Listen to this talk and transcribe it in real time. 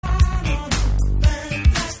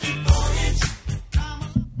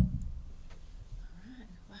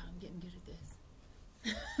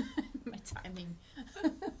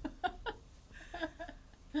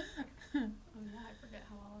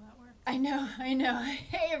I know.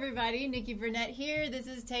 Hey, everybody. Nikki Burnett here. This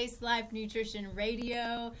is Taste Life Nutrition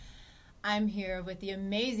Radio. I'm here with the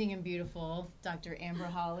amazing and beautiful Dr. Amber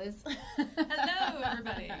Hollis. Hello,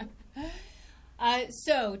 everybody.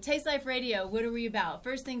 So, Taste Life Radio, what are we about?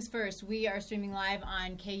 First things first, we are streaming live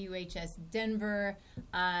on KUHS Denver,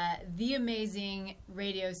 the amazing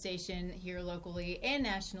radio station here locally and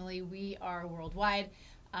nationally. We are worldwide,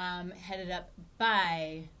 headed up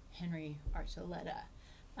by Henry Archuleta.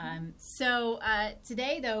 So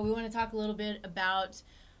today, though, we want to talk a little bit about,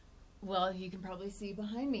 well, you can probably see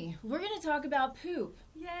behind me. We're going to talk about poop.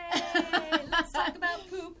 Yay! Let's talk about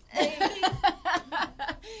poop, baby.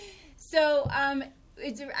 So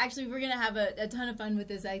it's actually, we're going to have a ton of fun with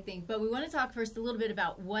this, I think. But we want to talk first a little bit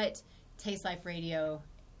about what Taste Life Radio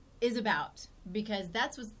is about, because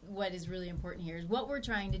that's what is really important here, is what we're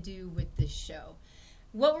trying to do with this show.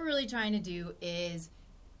 What we're really trying to do is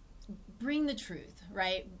bring the truth,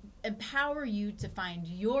 right? Empower you to find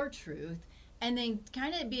your truth, and then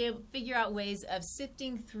kind of be able to figure out ways of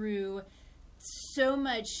sifting through so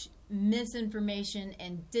much misinformation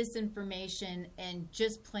and disinformation and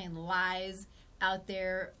just plain lies out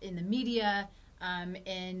there in the media,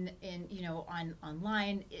 and you know,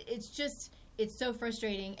 online. It's so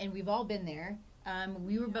frustrating, and we've all been there.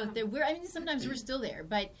 We were both there. Sometimes we're still there,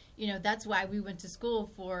 but you know, that's why we went to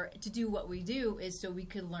school to do what we do, is so we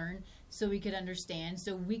could learn, so we could understand,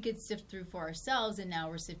 so we could sift through for ourselves. And now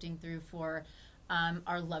we're sifting through for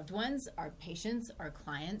our loved ones, our patients, our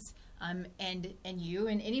clients, and you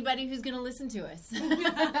and anybody who's going to listen to us,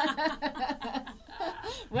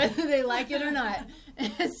 whether they like it or not.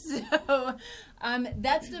 So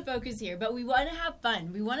that's the focus here. But we want to have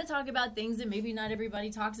fun. We want to talk about things that maybe not everybody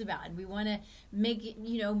talks about, and we want to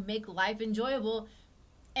make life enjoyable,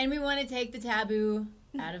 and we want to take the taboo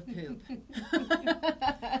out of poop.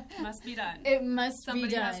 Must be done. It must Somebody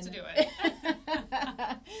be done. has to do it.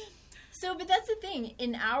 So, but that's the thing.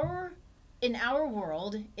 In our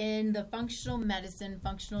world, in the functional medicine,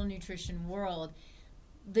 functional nutrition world,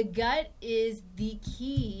 the gut is the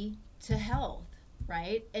key to health,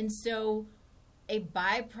 right? And so a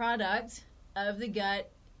byproduct of the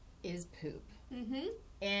gut is poop. Mm-hmm.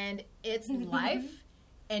 And it's life,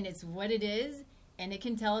 and it's what it is, and it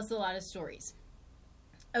can tell us a lot of stories.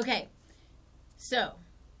 Okay, so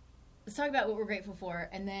let's talk about what we're grateful for,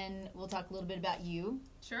 and then we'll talk a little bit about you.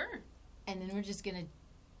 Sure. And then we're just going to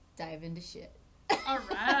dive into shit. All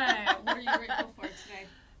right. What are you grateful for today?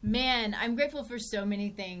 Man, I'm grateful for so many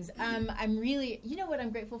things. I'm really, you know what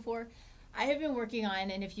I'm grateful for? I have been working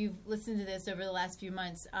on, and if you've listened to this over the last few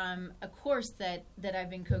months, a course that I've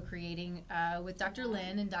been co-creating with Dr.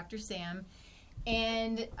 Lynn and Dr. Sam,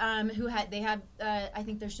 and they have I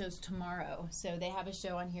think their show's tomorrow, so they have a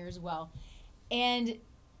show on here as well. And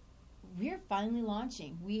we're finally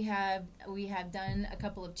launching. We have done a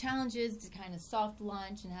couple of challenges to kind of soft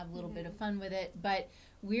launch and have a little bit of fun with it, but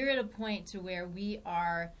we're at a point to where we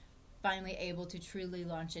are finally able to truly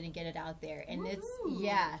launch it and get it out there. And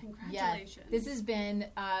Congratulations. This has been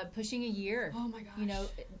pushing a year. Oh my gosh.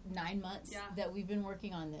 9 months that we've been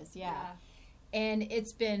working on this. Yeah. And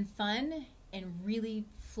it's been fun and really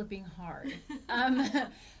flipping hard.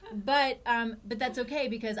 But that's okay,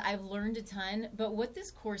 because I've learned a ton. But what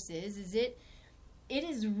this course is it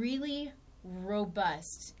is really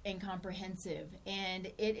robust and comprehensive, and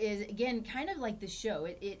it is, again, kind of like the show.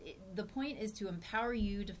 The point is to empower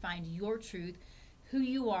you to find your truth, who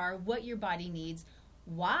you are, what your body needs,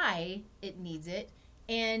 why it needs it,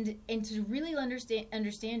 and to really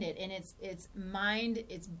understand it. And it's mind,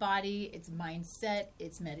 it's body, it's mindset,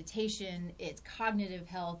 it's meditation, it's cognitive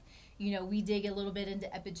health. We dig a little bit into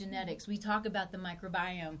epigenetics. We talk about the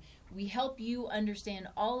microbiome. We help you understand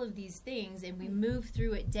all of these things, and we move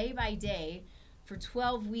through it day by day for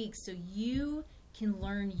 12 weeks so you can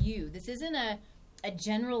learn you. This isn't a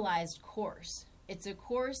generalized course. It's a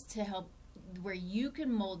course to help where you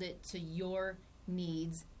can mold it to your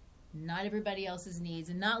needs, not everybody else's needs,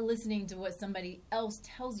 and not listening to what somebody else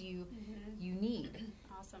tells you you need.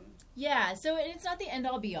 Awesome. Yeah, so it's not the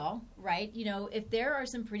end-all be-all, right? If there are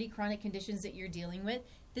some pretty chronic conditions that you're dealing with,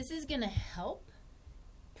 this is going to help.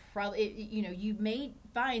 Probably, you may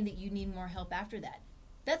find that you need more help after that.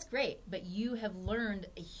 That's great, but you have learned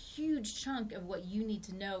a huge chunk of what you need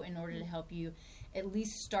to know in order to help you at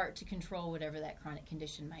least start to control whatever that chronic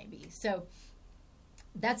condition might be. So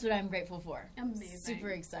that's what I'm grateful for. Amazing. Super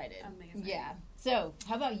excited. Amazing. Yeah. So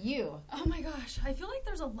how about you? Oh my gosh, I feel like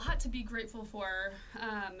there's a lot to be grateful for.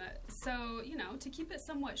 So, to keep it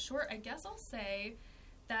somewhat short, I guess I'll say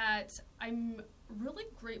that I'm really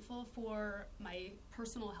grateful for my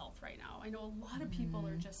personal health right now. I know a lot of people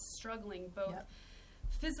are just struggling both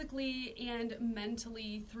physically and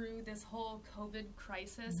mentally through this whole COVID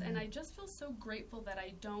crisis. And I just feel so grateful that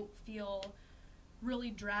I don't feel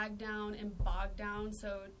really dragged down and bogged down.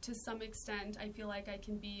 So to some extent, I feel like I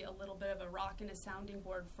can be a little bit of a rock and a sounding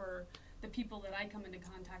board for the people that I come into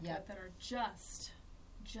contact with that are just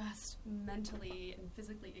mentally and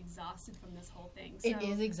physically exhausted from this whole thing. So, it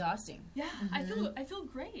is exhausting. Yeah, I feel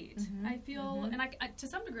great. I feel, and I to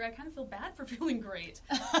some degree, I kind of feel bad for feeling great.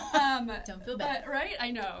 Don't feel bad, but, right?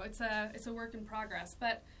 I know it's a work in progress,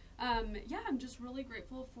 but yeah, I'm just really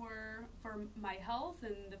grateful for my health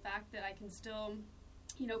and the fact that I can still,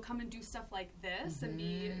 come and do stuff like this and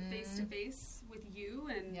be face to face with you,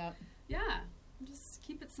 and just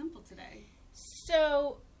keep it simple today.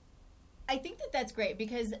 So I think that's great,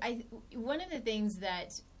 because one of the things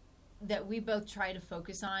that we both try to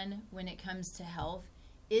focus on when it comes to health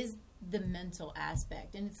is the mental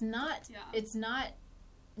aspect, and it's not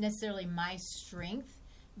necessarily my strength,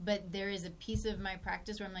 but there is a piece of my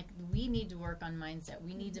practice where I'm like, we need to work on mindset.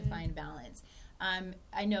 We need to find balance.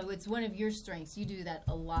 I know it's one of your strengths. You do that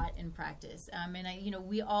a lot in practice, and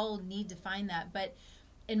we all need to find that. But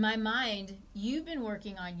in my mind, you've been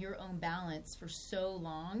working on your own balance for so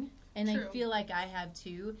long. And True. I feel like I have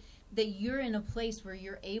too, that you're in a place where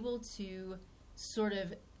you're able to sort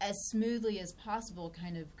of as smoothly as possible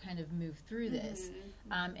kind of move through this.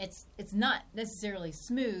 It's not necessarily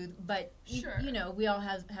smooth, but sure. We all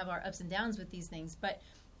have our ups and downs with these things, but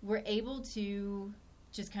we're able to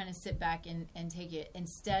just kind of sit back and take it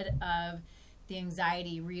instead of the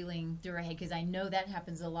anxiety reeling through our head, because I know that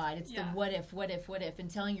happens a lot. It's the what if, and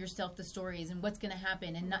telling yourself the stories and what's going to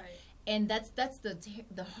happen, and not. And that's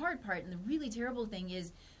the hard part, and the really terrible thing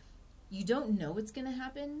is you don't know what's going to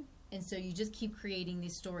happen, and so you just keep creating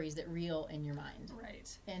these stories that reel in your mind.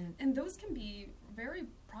 Right. And those can be very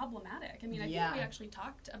problematic. I mean, I think we actually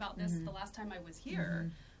talked about this the last time I was here,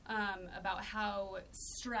 about how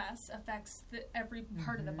stress affects every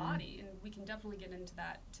part of the body, and we can definitely get into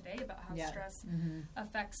that today about how stress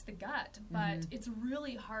affects the gut. But it's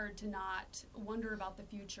really hard to not wonder about the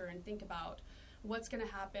future and think about what's going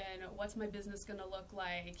to happen, what's my business going to look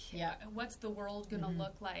like, what's the world going to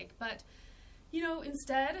look like. But,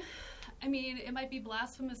 instead, I mean, it might be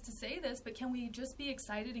blasphemous to say this, but can we just be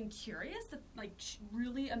excited and curious that,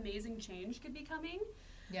 really amazing change could be coming?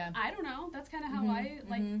 Yeah. I don't know. That's kind of how I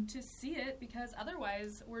like to see it, because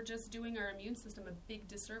otherwise we're just doing our immune system a big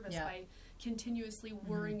disservice by continuously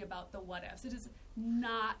worrying about the what-ifs. It is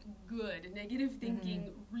not good. Negative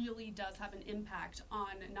thinking really does have an impact on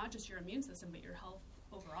not just your immune system, but your health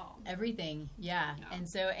overall. Everything, yeah. And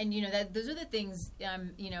so, those are the things,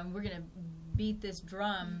 we're going to beat this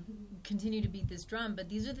drum, continue to beat this drum, but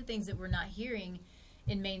these are the things that we're not hearing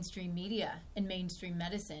in mainstream media and mainstream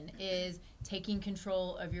medicine, is taking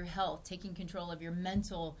control of your health, taking control of your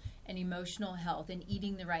mental and emotional health, and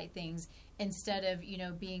eating the right things instead of,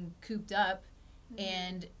 being cooped up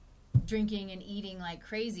and drinking and eating like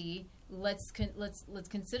crazy. Let's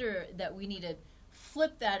consider that we need to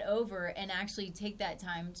flip that over and actually take that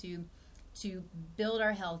time to build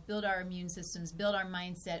our health, build our immune systems, build our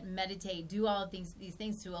mindset, meditate, do all of these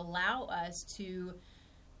things to allow us to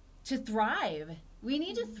thrive. We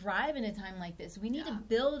need to thrive in a time like this. We need to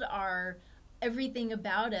build our everything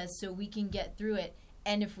about us so we can get through it.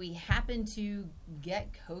 And if we happen to get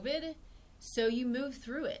COVID, so you move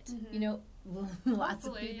through it. Lots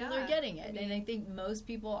of people are getting it, and I think most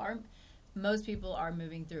people are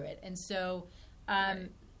moving through it. And so I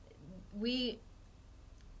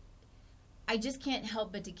just can't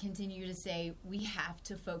help but to continue to say we have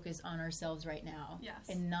to focus on ourselves right now,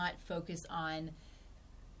 and not focus on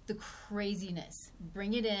the craziness.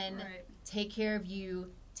 Bring it in, take care of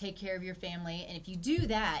you, take care of your family. And if you do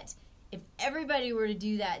that, if everybody were to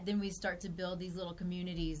do that, then we start to build these little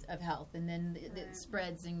communities of health, and then it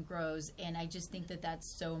spreads and grows. And I just think that that's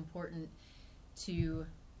so important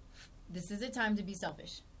this is a time to be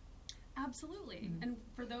selfish. Absolutely. And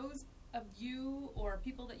for those of you or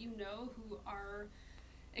people that you know who are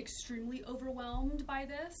extremely overwhelmed by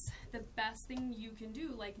this, the best thing you can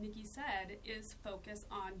do, like Nikki said, is focus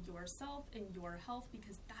on yourself and your health,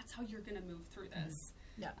 because that's how you're going to move through this.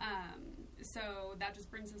 So that just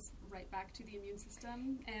brings us right back to the immune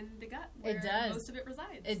system and the gut, where most of it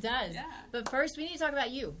resides. It does. Yeah. But first, we need to talk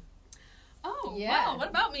about you. Oh, wow. What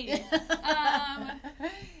about me?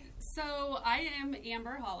 So I am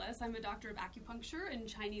Amber Hollis. I'm a doctor of acupuncture and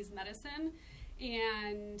Chinese medicine,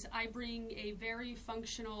 and I bring a very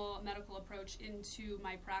functional medical approach into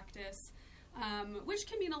my practice. which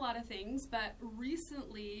can mean a lot of things, but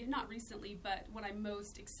but what I'm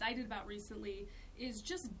most excited about recently is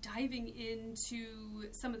just diving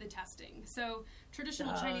into some of the testing. So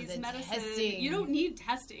traditional Chinese medicine, you don't need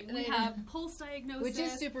testing. We have pulse diagnosis. Which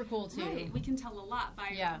is super cool too. Right, we can tell a lot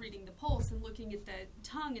by reading the pulse and looking at the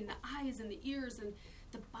tongue and the eyes and the ears, and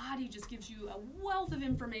the body just gives you a wealth of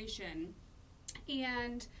information.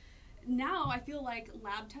 And now I feel like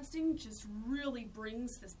lab testing just really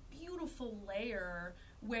brings this beautiful layer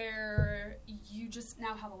where you just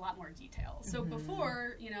now have a lot more detail. So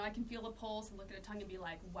before, I can feel a pulse and look at a tongue and be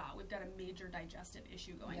like, wow, we've got a major digestive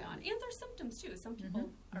issue going on. And there's symptoms too. Some people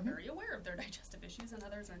are very aware of their digestive issues and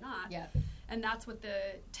others are not. Yeah. And that's what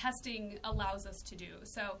the testing allows us to do.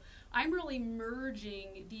 So I'm really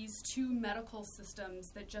merging these two medical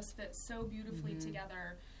systems that just fit so beautifully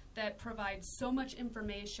together, that provide so much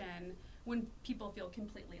information when people feel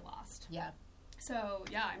completely lost. Yeah. So,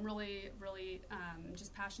 I'm really, really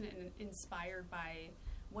just passionate and inspired by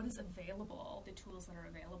what is available, the tools that are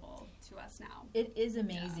available to us now. It is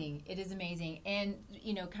amazing. Yeah. It is amazing. And,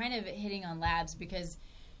 kind of hitting on labs, because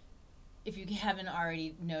if you haven't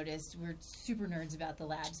already noticed, we're super nerds about the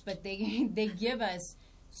labs, but they give us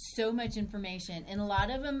so much information, and a lot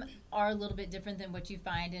of them are a little bit different than what you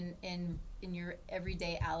find in your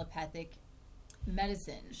everyday allopathic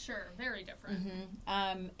medicine. Sure, very different.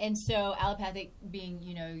 And so allopathic being,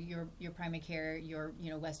 your primary care, your,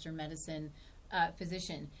 Western medicine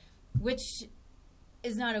physician, which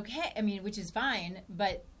is not okay. I mean, which is fine,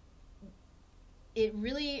 but it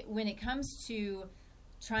really, when it comes to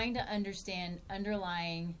trying to understand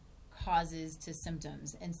underlying causes to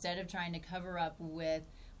symptoms, instead of trying to cover up with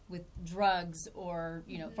drugs or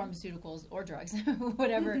pharmaceuticals or drugs,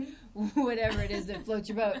 whatever it is that floats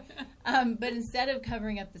your boat. But instead of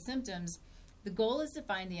covering up the symptoms, the goal is to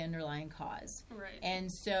find the underlying cause. Right.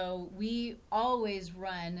 And so we always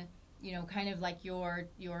run, kind of like your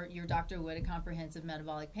doctor would, a comprehensive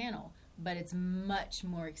metabolic panel. But it's much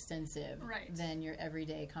more extensive than your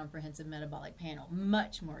everyday comprehensive metabolic panel.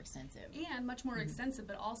 Much more extensive. And much more extensive,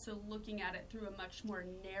 but also looking at it through a much more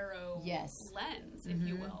narrow lens, if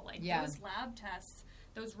you will. Like those lab tests,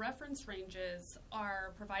 those reference ranges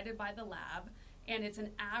are provided by the lab, and it's an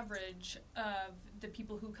average of the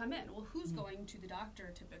people who come in. Well, who's going to the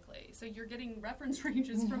doctor typically? So you're getting reference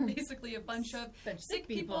ranges from basically a bunch of sick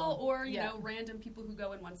people or, random people who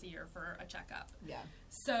go in once a year for a checkup. Yeah.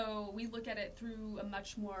 So we look at it through a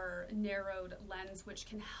much more narrowed lens, which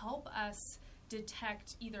can help us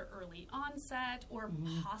detect either early onset or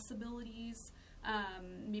possibilities,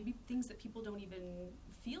 maybe things that people don't even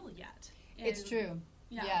feel yet. And it's true.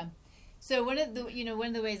 Yeah. So one of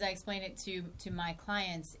the ways I explain it to my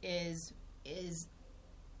clients is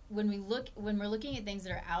when we're looking at things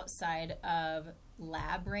that are outside of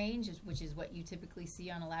lab range, which is what you typically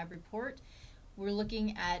see on a lab report, we're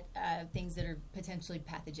looking at things that are potentially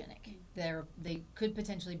pathogenic. They could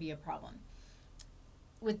potentially be a problem.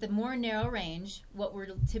 With the more narrow range, what we're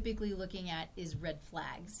typically looking at is red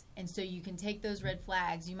flags. And so you can take those red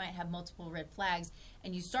flags, you might have multiple red flags,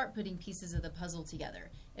 and you start putting pieces of the puzzle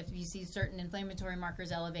together. If you see certain inflammatory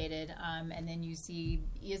markers elevated, and then you see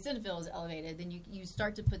eosinophils elevated, then you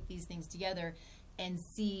start to put these things together and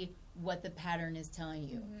see what the pattern is telling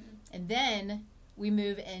you. And then we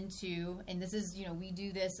move into, and this is, we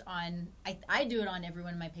do this on, I do it on every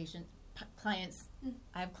one of my clients.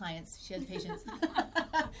 I have clients. She has patients.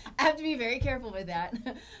 I have to be very careful with that.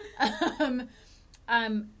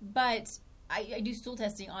 But I do stool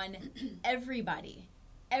testing on everybody.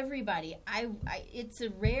 It's a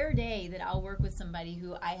rare day that I'll work with somebody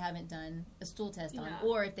who I haven't done a stool test on,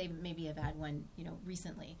 or if they maybe have had one,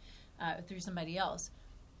 recently through somebody else,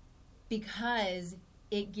 because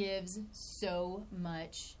it gives so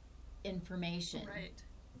much information. Right.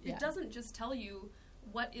 It doesn't just tell you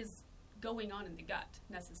what is going on in the gut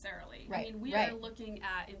necessarily. Right. I mean, we are looking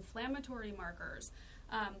at inflammatory markers.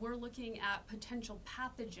 We're looking at potential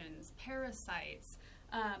pathogens, parasites,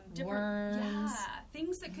 different worms.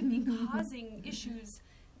 Things that could be causing issues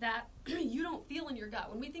that you don't feel in your gut.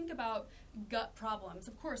 When we think about gut problems,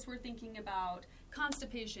 of course, we're thinking about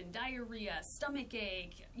constipation, diarrhea, stomach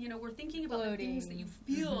ache. We're thinking about the things that you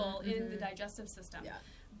feel in the digestive system. Yeah.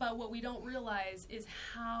 But what we don't realize is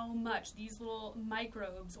how much these little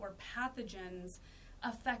microbes or pathogens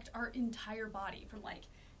affect our entire body, from like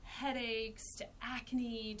headaches to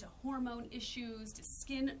acne to hormone issues to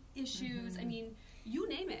skin issues. I mean, you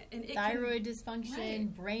name it. And thyroid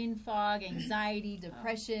dysfunction, brain fog, anxiety,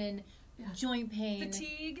 depression, joint pain,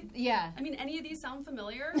 fatigue. Yeah. I mean, any of these sound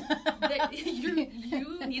familiar? That you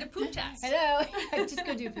need a poop test. Hello. Just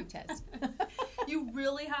go do a poop test. You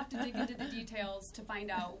really have to dig into the details to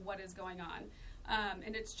find out what is going on.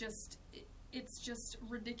 And it's just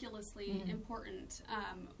ridiculously important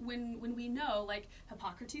when we know, like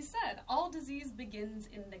Hippocrates said, all disease begins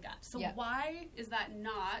in the gut. So why is that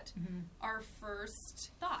not our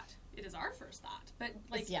first thought? It is our first thought, but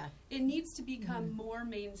it needs to become more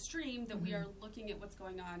mainstream that we are looking at what's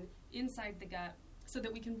going on inside the gut, so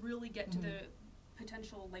that we can really get to the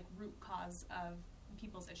potential root cause of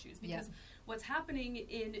people's issues. Because what's happening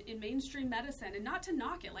in mainstream medicine, and not to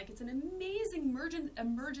knock it, it's an amazing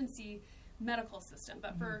emergency medical system,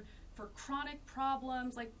 but for chronic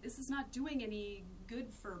problems, this is not doing any good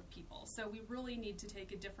for people. So we really need to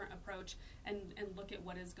take a different approach and look at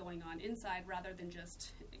what is going on inside, rather than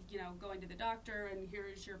just going to the doctor and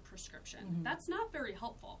here's your prescription. That's not very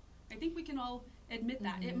helpful. I think we can all admit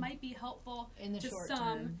that. It might be helpful in the to short some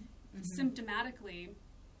term. Symptomatically,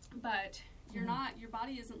 but you're not, your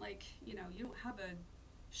body isn't you don't have a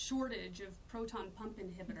shortage of proton pump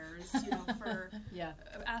inhibitors, for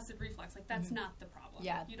acid reflux. That's not the problem.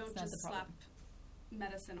 Yeah, you don't just slap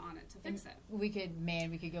medicine on it to fix it. We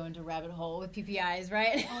could go into rabbit hole with PPIs,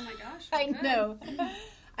 right? Oh my gosh. I know.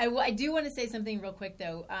 I do want to say something real quick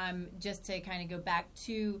though, just to kind of go back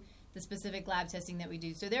to the specific lab testing that we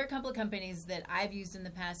do. So there are a couple of companies that I've used in the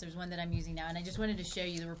past. There's one that I'm using now, and I just wanted to show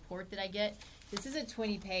you the report that I get. This is a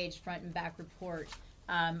 20-page front and back report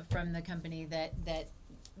from the company that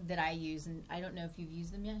I use, and I don't know if you've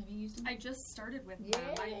used them yet. Have you used them? I just started with them.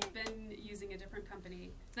 I've been using a different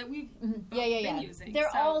company that we've both been using.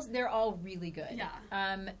 They're all really good.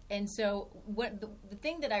 Yeah. And so what the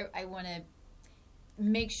thing that I want to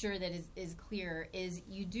make sure that is clear is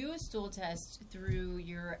you do a stool test through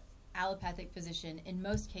your allopathic physician. In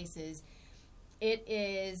most cases, it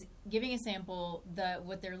is giving a sample.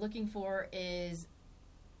 What they're looking for is,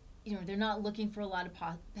 they're not looking for a lot of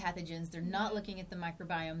pathogens. They're not looking at the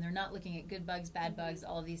microbiome. They're not looking at good bugs, bad bugs,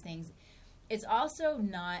 all of these things. It's also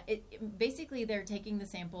not, basically they're taking the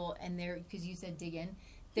sample and because you said dig in,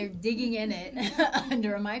 they're digging in it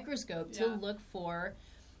under a microscope to look for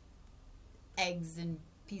eggs and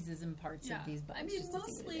pieces and parts of these bugs. I mean,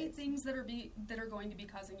 mostly things that are going to be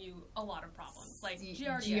causing you a lot that like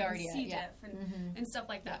Giardia, and C. diff, and stuff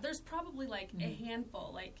like that. There's probably a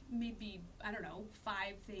handful, maybe, I don't know,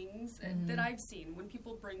 5 things that I've seen when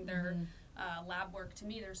people bring their lab work to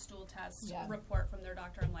me, their stool test report from their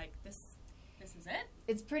doctor. I'm like, this is it?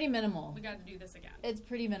 It's pretty minimal. We got to do this again. It's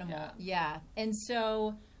pretty minimal, yeah. And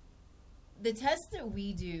so the tests that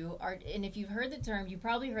we do are, and if you've heard the term, you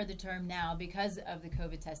probably heard the term now because of the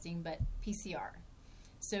COVID testing, but PCR.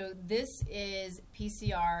 So this is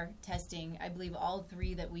PCR testing. I believe all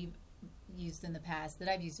 3 that we've used in the past, that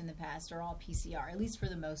I've used in the past, are all PCR, at least for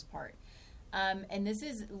the most part. And this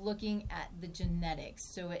is looking at the genetics.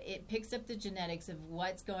 So it picks up the genetics of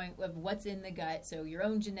what's in the gut. So your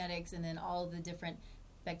own genetics, and then all the different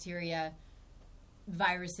bacteria,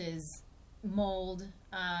 viruses, mold,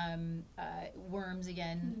 worms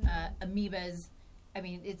again, amoebas. I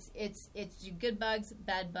mean, it's your good bugs,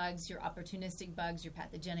 bad bugs, your opportunistic bugs, your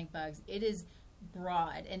pathogenic bugs. It is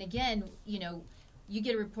broad. And again, you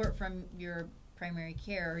get a report from your primary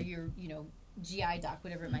care or your, GI doc,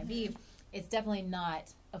 whatever it might be. It's definitely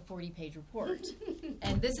not a 40-page report.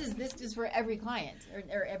 And this is for every client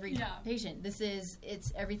or every patient.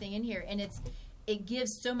 It's everything in here, and it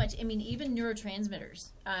gives so much. I mean, even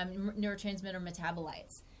neurotransmitters, neurotransmitter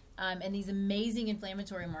metabolites, and these amazing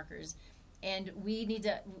inflammatory markers. And we need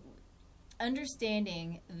to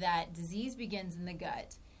understanding that disease begins in the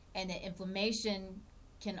gut, and that inflammation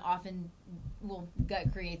can often,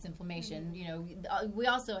 gut creates inflammation. We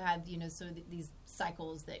also have, these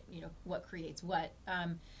cycles that, what creates what.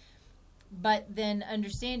 But then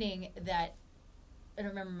understanding that, I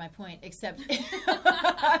don't remember my point, except...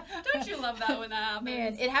 Don't you love that when that happens?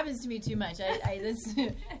 Man, it happens to me too much.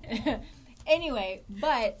 Anyway,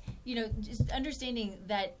 but, just understanding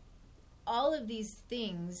that all of these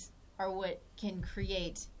things are what can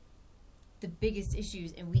create the biggest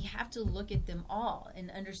issues, and we have to look at them all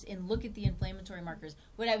and look at the inflammatory markers.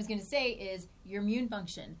 What I was going to say is your immune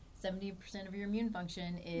function. 70% of your immune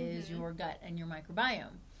function is your gut and your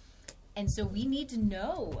microbiome. And so we need to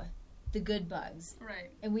know the good bugs.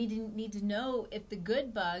 Right. And we need to know if the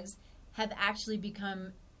good bugs have actually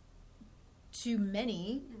become too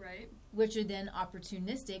many. Right. Which are then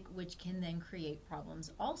opportunistic, which can then create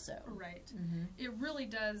problems also. Right. Mm-hmm. It really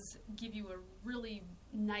does give you a really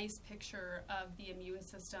nice picture of the immune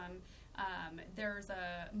system There's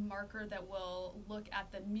a marker that will look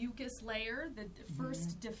at the mucus layer, the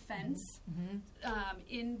first defense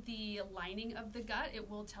in the lining of the gut. It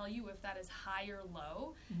will tell you if that is high or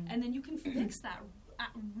low, and then you can fix that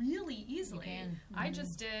really easily. You can. I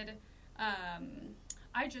just did.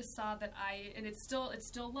 I just saw that and it's still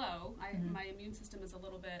low. My immune system is a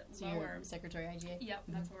little bit lower. Secretary IgA? Yep,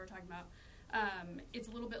 that's what we're talking about. It's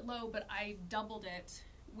a little bit low, but I doubled it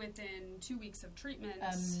within 2 weeks of treatment.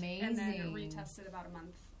 Amazing. And then retested about a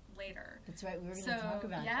month later. That's right. We were going to talk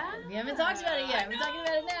about that. We haven't talked about it yet. We're talking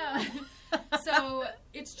about it now. So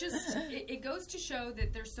it's just, it goes to show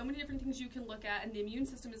that there's so many different things you can look at, and the immune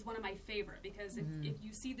system is one of my favorite, because if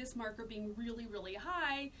you see this marker being really, really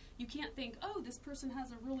high, you can't think, oh, this person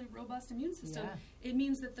has a really robust immune system. Yeah. It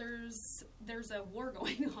means that there's a war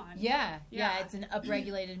going on. Yeah, it's an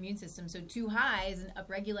upregulated immune system. So too high is an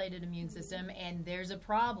upregulated immune system, and there's a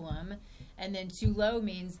problem. And then too low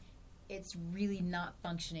means it's really not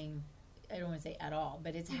functioning, I don't want to say at all,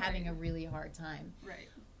 but it's having a really hard time. Right.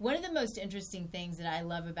 One of the most interesting things that I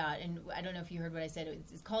love about, and I don't know if you heard what I said,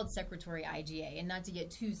 it's called secretory IgA, and not to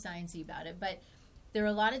get too sciencey about it, but there are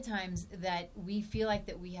a lot of times that we feel like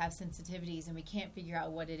that we have sensitivities and we can't figure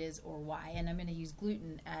out what it is or why. And I'm going to use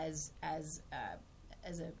gluten as a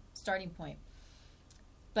starting point.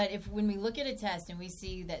 But when we look at a test and we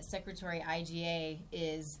see that secretory IgA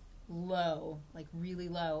is low, like really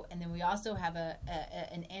low, and then we also have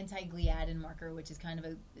an anti-gliadin marker, which is kind of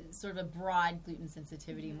a sort of a broad gluten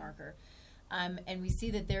sensitivity marker, and we see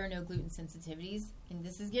that there are no gluten sensitivities, and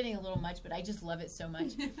this is getting a little much, but I just love it so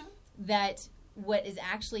much that what is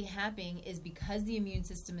actually happening is because the immune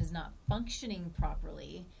system is not functioning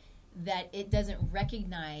properly, that it doesn't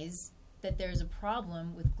recognize that there's a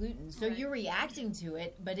problem with gluten. So you're reacting to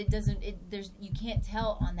it, but you can't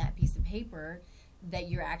tell on that piece of paper that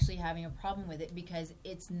you're actually having a problem with it, because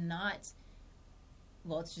it's just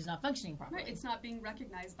not functioning properly. Right, it's not being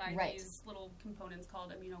recognized by these little components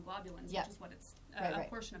called immunoglobulins, which is what it's a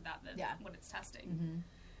portion of that what it's testing. Mm-hmm.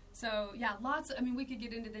 So we could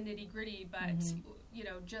get into the nitty gritty, but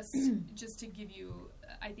just to give you,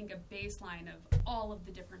 I think, a baseline of all of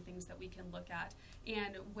the different things that we can look at.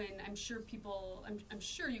 And when I'm sure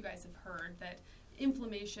you guys have heard that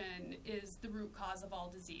inflammation is the root cause of all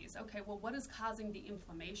disease. Okay, well, what is causing the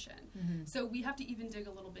inflammation? So we have to even dig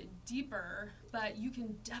a little bit deeper, but you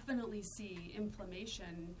can definitely see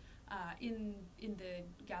inflammation in the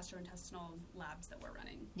gastrointestinal labs that we're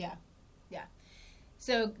running. Yeah.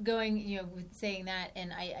 So going, with saying that,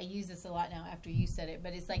 and I use this a lot now after you said it,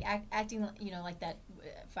 but it's like acting, like that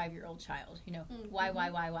 5-year-old child, why?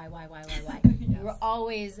 Yes. We're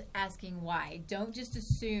always asking why. Don't just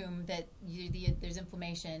assume that there's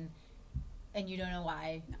inflammation and you don't know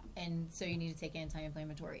why, and so you need to take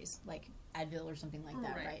anti-inflammatories like Advil or something like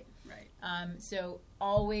that, right? Right. So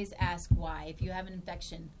always ask why. If you have an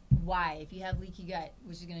infection, why? If you have leaky gut,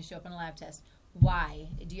 which is going to show up on a lab test, why?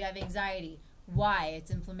 Do you have anxiety? Why?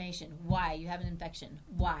 It's inflammation. Why? You have an infection.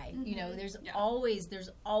 Why? There's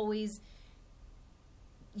always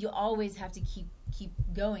you always have to keep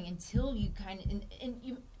going until you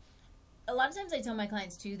a lot of times I tell my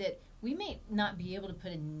clients too that we may not be able to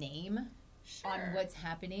put a name on what's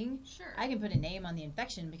happening. Sure. I can put a name on the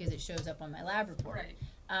infection because it shows up on my lab report.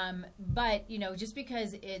 Right. But just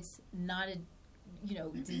because it's not a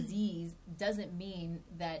disease doesn't mean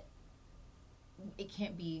that it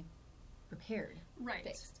can't be repaired. Right.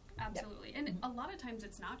 Fixed. Absolutely. And a lot of times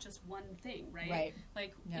it's not just one thing, right? Right.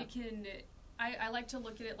 Like it can, I like to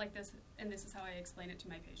look at it like this, and this is how I explain it to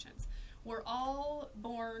my patients. We're all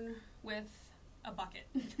born with a bucket,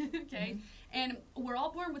 okay? And we're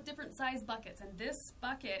all born with different size buckets, and this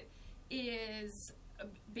bucket is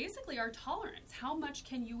basically our tolerance. How much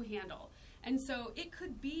can you handle? And so it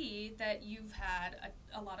could be that you've had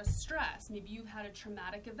a lot of stress. Maybe you've had a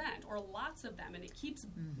traumatic event or lots of them, and it keeps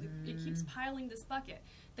piling this bucket.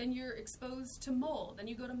 Then you're exposed to mold. Then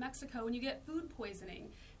you go to Mexico and you get food poisoning.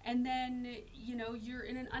 And then, you're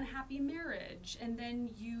in an unhappy marriage. And then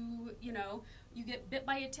you get bit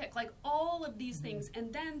by a tick. Like all of these things.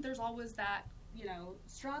 And then there's always that,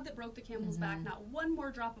 straw that broke the camel's back. Not one more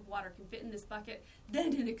drop of water can fit in this bucket.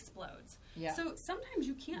 Then it explodes. Yeah. So sometimes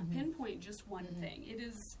you can't pinpoint just one thing.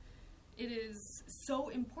 It is so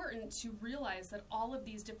important to realize that all of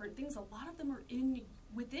these different things, a lot of them are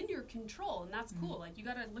within your control, and that's cool. Like you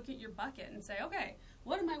got to look at your bucket and say, okay,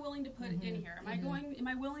 what am I willing to put in here? Am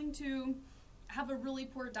I willing to have a really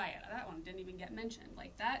poor diet? That one didn't even get mentioned.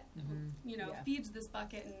 Like that, feeds this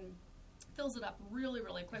bucket and fills it up really,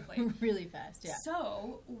 really quickly. Really fast, yeah.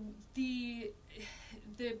 So the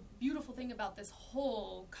beautiful thing about this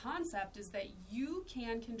whole concept is that you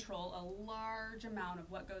can control a large amount of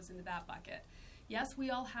what goes into that bucket. Yes, we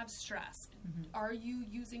all have stress. Are you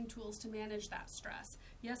using tools to manage that stress?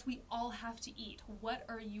 Yes, we all have to eat. What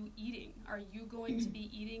are you eating? Are you going to be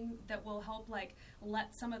eating that will help like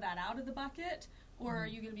let some of that out of the bucket, or are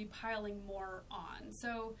you going to be piling more on?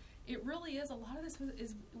 So it really is, a lot of this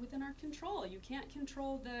is within our control. You can't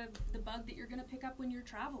control the bug that you're going to pick up when you're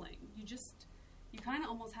traveling. You kind of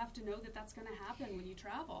almost have to know that that's going to happen when you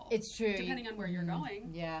travel. It's true. Depending on where you're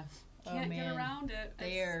going. Yeah. Can't get around it.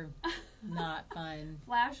 They're not fun.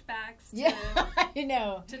 Flashbacks to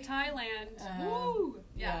Thailand. Woo!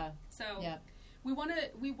 Yeah. So we want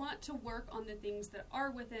to work on the things that are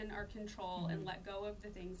within our control and let go of the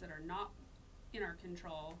things that are not in our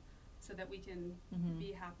control, so that we can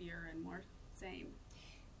be happier and more sane.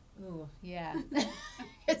 Ooh, yeah.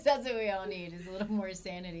 That's what we all need, is a little more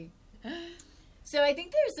sanity. So I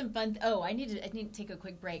think there's some fun. I need to take a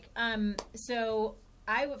quick break. So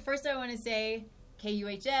I want to say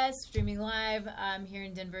KUHS streaming live here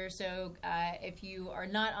in Denver. So if you are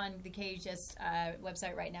not on the KUHS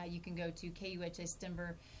website right now, you can go to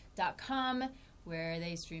KUHSdenver.com, where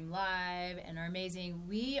they stream live and are amazing.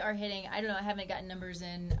 We are hitting, I don't know, I haven't gotten numbers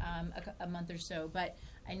in a month or so, but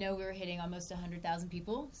I know we were hitting almost 100,000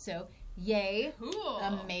 people. So yay. Cool.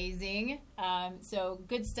 Amazing. So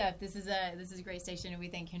good stuff. This is a great station, and we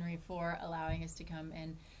thank Henry for allowing us to come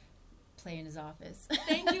and play in his office.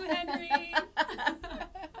 Thank you, Henry.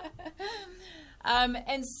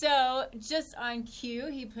 And so just on cue,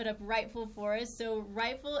 he put up Rightful for us. So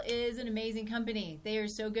Rightful is an amazing company. They are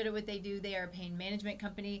so good at what they do. They are a pain management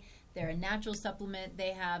company. They're a natural supplement.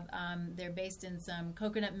 They have they're based in some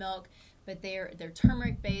coconut milk, but they're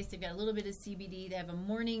turmeric based. They've got a little bit of CBD. They have a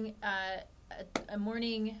morning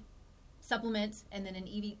supplement and then an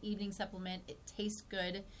evening supplement. It tastes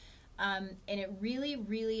good. And it really,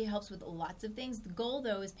 really helps with lots of things. The goal,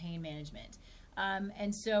 though, is pain management.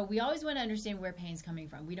 And so we always want to understand where pain's coming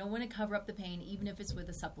from. We don't want to cover up the pain, even if it's with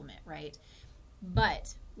a supplement, right?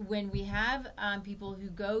 But when we have people who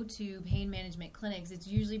go to pain management clinics, it's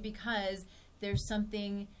usually because there's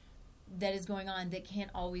something that is going on that can't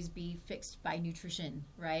always be fixed by nutrition,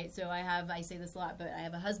 right? So I say this a lot, but I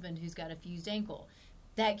have a husband who's got a fused ankle.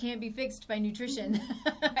 That can't be fixed by nutrition.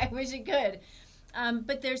 I wish it could.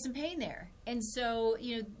 But there's some pain there. And so,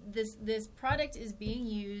 this product is being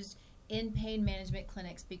used in pain management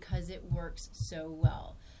clinics because it works so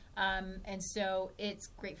well. And so it's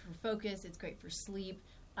great for focus. It's great for sleep.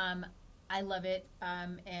 I love it.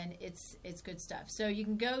 And it's good stuff. So you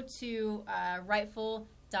can go to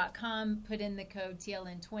Rightful.com, put in the code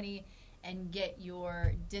TLN20 and get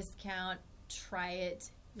your discount. Try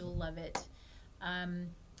it. You'll love it.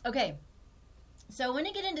 Okay. So I want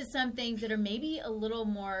to get into some things that are maybe a little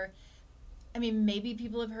more, maybe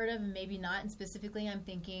people have heard of and maybe not. And specifically, I'm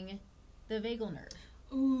thinking the vagal nerve.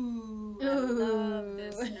 Ooh, I love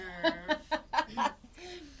this nerve.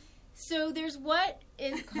 So there's what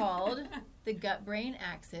is called the gut-brain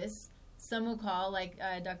axis. Some will call, like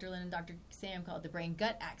Dr. Lynn and Dr. Sam call it the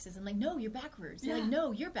brain-gut axis. I'm like, no, you're backwards. They're like,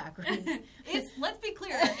 no, you're backwards. Let's be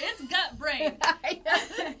clear, it's gut-brain.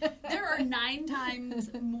 There are 9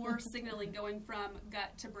 times more signaling going from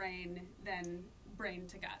gut to brain than brain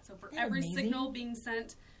to gut. So for every signal being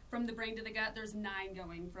sent from the brain to the gut, there's 9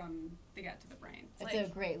 going from the gut to the brain. That's a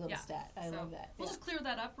great little stat. I love that. We'll just clear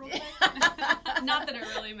that up real quick. Not that it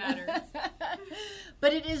really matters.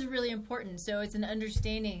 But it is really important. So it's an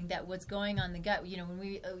understanding that what's going on in the gut. When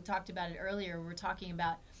we talked about it earlier, we were talking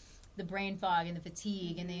about the brain fog and the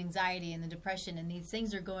fatigue and the anxiety and the depression, and these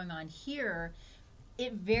things are going on here.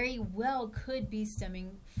 It very well could be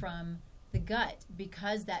stemming from the gut,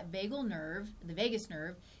 because that vagal nerve, the vagus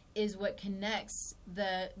nerve, is what connects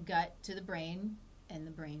the gut to the brain and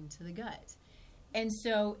the brain to the gut. And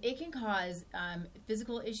so it can cause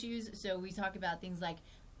physical issues. So we talk about things like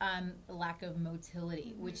lack of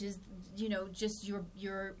motility, which is, just your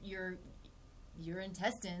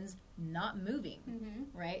intestines not moving,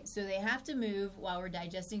 right? So they have to move while we're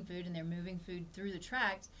digesting food, and they're moving food through the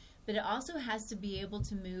tract, but it also has to be able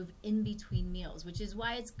to move in between meals, which is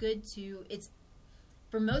why it's good to,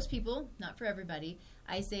 for most people, not for everybody,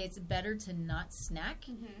 I say it's better to not snack,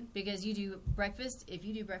 because you do breakfast. If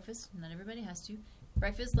you do breakfast, not everybody has to.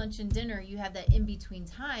 Breakfast, lunch, and dinner, you have that in-between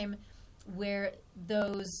time where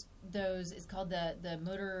those it's called the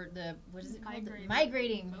motor, what is it called?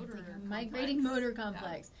 Migrating motor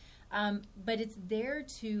complex. But it's there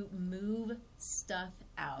to move stuff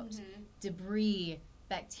out. Debris,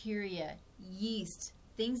 bacteria, yeast,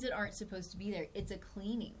 things that aren't supposed to be there. It's a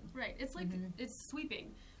cleaning. Right. It's like it's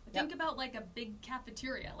sweeping. Think about like a big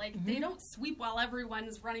cafeteria. Like they don't sweep while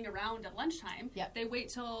everyone's running around at lunchtime. Yep. They wait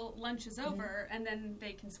till lunch is over and then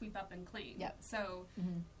they can sweep up and clean. Yep. So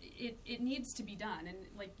it needs to be done. And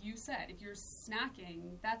like you said, if you're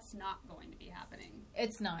snacking, that's not going to be happening.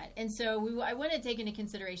 It's not. And so I want to take into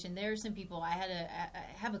consideration, there are some people, I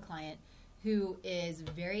have a client who is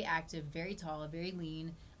very active, very tall, very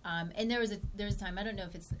lean. And there was a time, I don't know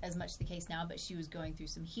if it's as much the case now, but she was going through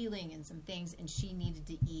some healing and some things, and she needed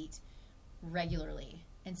to eat regularly.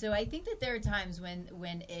 And so I think that there are times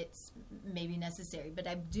when it's maybe necessary. But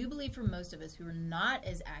I do believe for most of us who are not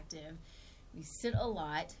as active, we sit a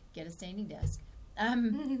lot, get a standing desk.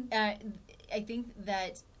 I think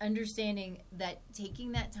that understanding that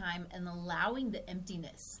taking that time and allowing the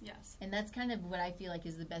emptiness. Yes. And that's kind of what I feel like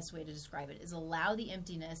is the best way to describe it, is allow the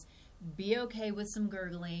emptiness. Be okay with some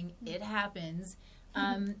gurgling. It happens.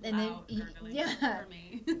 And wow, then, gurgling for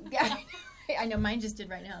me. Yeah, I know. Mine just did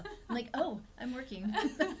right now. I'm like, oh, I'm working.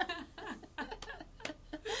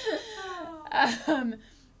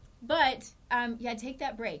 Yeah, take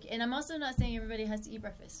that break. And I'm also not saying everybody has to eat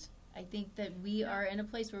breakfast. I think that we are in a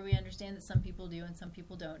place where we understand that some people do and some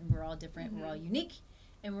people don't. And we're all different. We're all unique.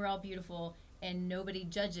 And we're all beautiful. And nobody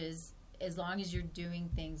judges as long as you're doing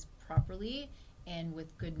things properly and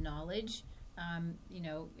with good knowledge, and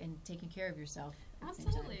taking care of yourself.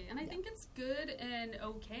 Absolutely. And I think it's good and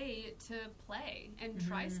okay to play and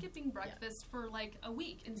try skipping breakfast for like a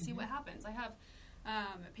week and see what happens. I have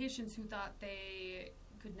patients who thought they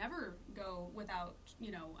could never go without,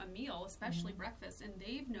 a meal, especially breakfast. And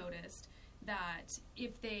they've noticed that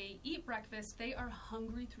if they eat breakfast, they are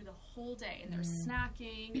hungry through the whole day and they're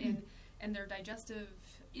snacking and their digestive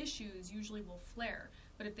issues usually will flare.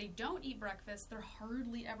 But if they don't eat breakfast, they're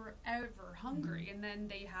hardly ever hungry. And then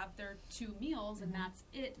they have their 2 meals, and that's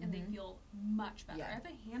it, and they feel much better. Yeah. I have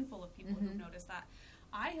a handful of people who've noticed that.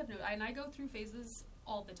 And I go through phases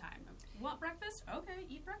all the time. Want breakfast? Okay,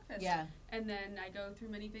 eat breakfast. Yeah. And then I go through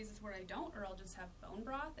many phases where I don't, or I'll just have bone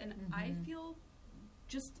broth, and I feel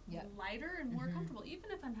just lighter and more comfortable.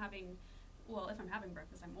 Even if I'm having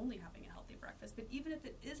breakfast, I'm only having a healthy breakfast. But even if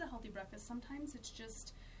it is a healthy breakfast, sometimes it's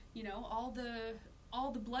just,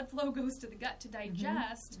 all the blood flow goes to the gut to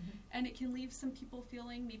digest, and it can leave some people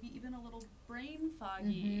feeling maybe even a little brain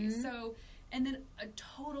foggy. So, and then a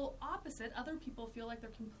total opposite, other people feel like they're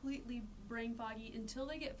completely brain foggy until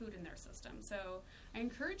they get food in their system. So I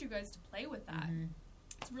encourage you guys to play with that.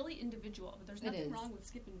 It's really individual, but there's nothing wrong with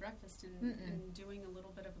skipping breakfast and doing a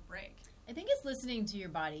little bit of a break. I think it's listening to your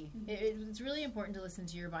body. It's really important to listen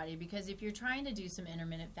to your body, because if you're trying to do some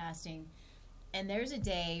intermittent fasting and there's a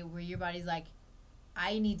day where your body's like,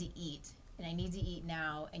 I need to eat, and I need to eat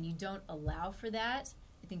now, and you don't allow for that,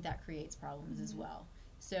 I think that creates problems as well.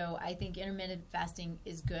 So I think intermittent fasting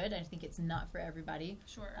is good. I think it's not for everybody.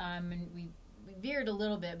 Sure. And we veered a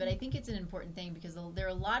little bit, but I think it's an important thing, because there are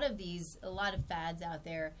a lot of fads out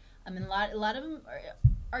there. I mean, a lot of them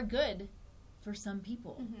are good for some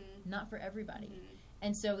people, not for everybody.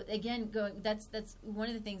 And so again, that's one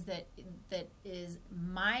of the things that is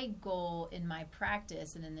my goal in my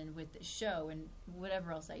practice, and then with the show and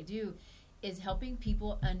whatever else I do, is helping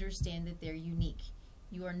people understand that they're unique.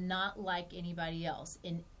 You are not like anybody else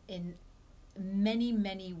in many,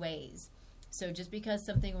 many ways. So just because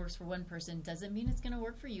something works for one person doesn't mean it's going to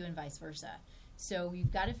work for you, and vice versa. So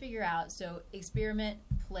you've got to figure out. So experiment,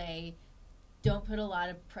 play. Don't put a lot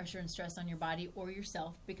of pressure and stress on your body or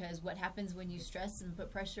yourself, because what happens when you stress and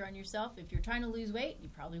put pressure on yourself, if you're trying to lose weight, you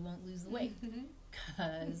probably won't lose the weight,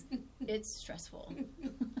 because it's stressful.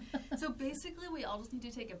 So basically, we all just need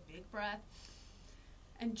to take a big breath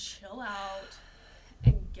and chill out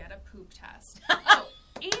and get a poop test. Oh,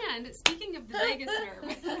 and speaking of the vagus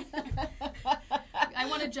nerve, I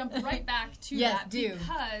want to jump right back to that,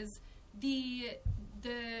 because the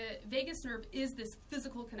vagus nerve is this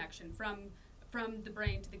physical connection from the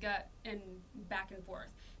brain to the gut and back and forth.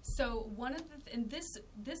 So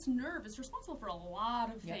this nerve is responsible for a lot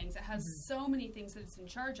of things. It has so many things that it's in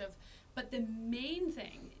charge of, but the main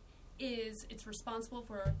thing is it's responsible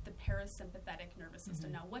for the parasympathetic nervous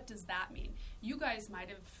system. Now, what does that mean? You guys might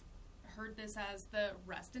have heard this as the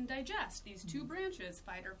rest and digest. These 2 branches,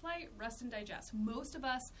 fight or flight, rest and digest. Most of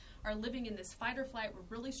us are living in this fight or flight. We're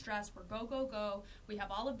really stressed. We're go, go, go. We have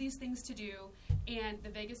all of these things to do, and the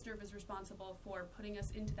vagus nerve is responsible for putting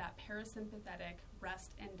us into that parasympathetic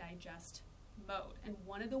rest and digest mode. And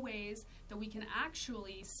one of the ways that we can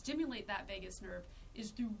actually stimulate that vagus nerve is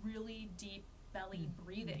through really deep belly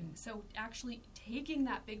breathing. So actually taking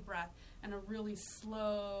that big breath and a really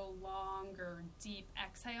slow, longer, deep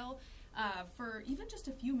exhale for even just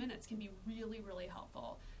a few minutes can be really, really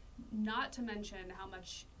helpful. Not to mention how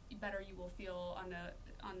much better you will feel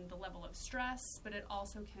on the level of stress, but it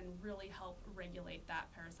also can really help regulate that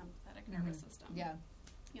parasympathetic nervous system. Yeah.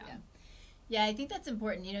 I think that's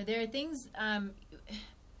important. You know, there are things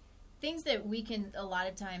that we can a lot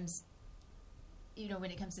of times, you know,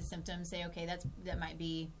 when it comes to symptoms, say, okay, that might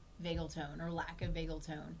be vagal tone or lack of vagal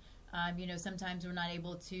tone. You know, sometimes we're not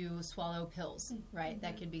able to swallow pills, right?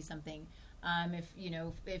 That could be something.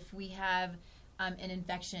 If we have an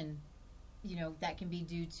infection, you know, that can be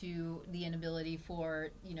due to the inability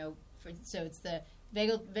so it's the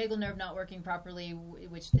vagal nerve not working properly,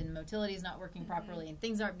 which then motility is not working properly, and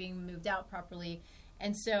things aren't being moved out properly.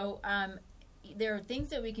 And so there are things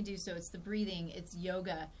that we can do. So it's the breathing, it's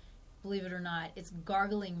yoga, believe it or not, it's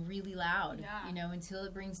gargling really loud, you know, until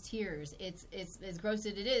it brings tears. It's as gross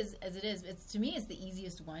as it is. It's, to me, it's the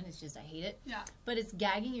easiest one. It's just, I hate it. Yeah. But it's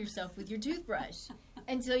gagging yourself with your toothbrush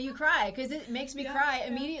until you cry, because it makes me cry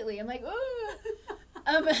immediately. I'm like,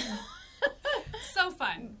 ooh. So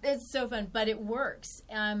fun. It's so fun, but it works.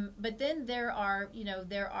 But then there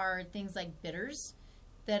are things like bitters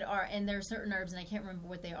and there are certain herbs, and I can't remember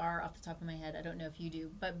what they are off the top of my head. I don't know if you do,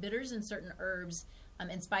 but bitters and certain herbs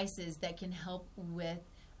and spices that can help with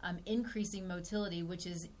increasing motility, which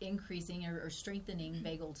is increasing or strengthening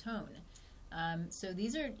vagal tone. So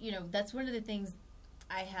these are, you know, that's one of the things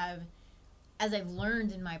I have, as I've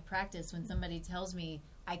learned in my practice, when somebody tells me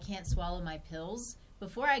I can't swallow my pills,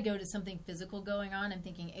 before I go to something physical going on, I'm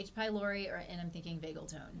thinking H. pylori and I'm thinking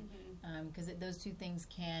vagal tone, because those two things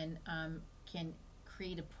can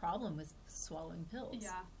create a problem with swallowing pills.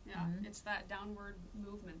 Yeah. It's that downward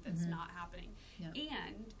movement that's not happening.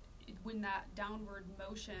 And when that downward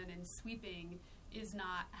motion and sweeping is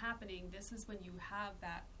not happening, this is when you have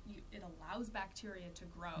that, it allows bacteria to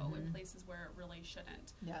grow in places where it really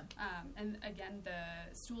shouldn't. And again,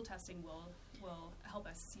 the stool testing will help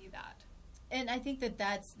us see that. And I think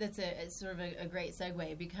that's a sort of a great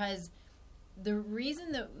segue, because the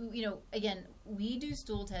reason that, you know, again, we do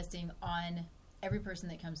stool testing on every person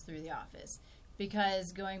that comes through the office,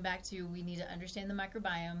 because going back to, we need to understand the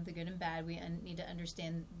microbiome, the good and bad. We need to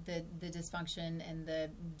understand the dysfunction and the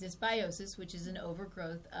dysbiosis, which is an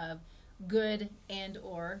overgrowth of good and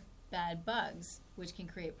or bad bugs, which can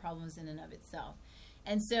create problems in and of itself.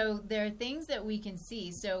 And so there are things that we can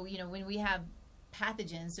see. So, you know, when we have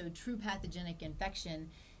pathogens, so true pathogenic infection,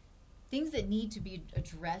 things that need to be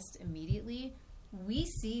addressed immediately, we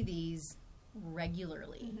see these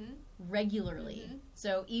regularly.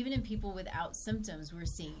 So even in people without symptoms, we're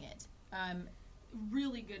seeing it.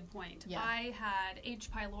 Really good point. I had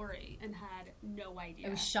H. pylori and had no idea. I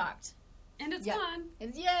was shocked. And it's gone.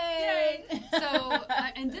 It's yay! So,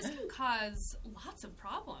 and this can cause lots of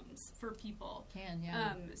problems for people.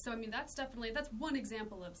 So, I mean, that's one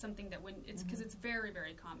example of something that when it's, because it's very,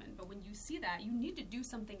 very common. But when you see that, you need to do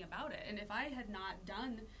something about it. And if I had not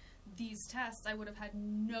done these tests, I would have had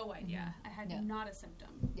no idea. I had not a symptom.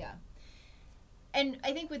 And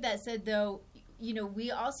I think with that said, though, you know, we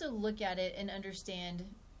also look at it and understand,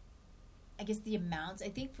 I guess, the amounts. I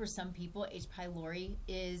think for some people, H. pylori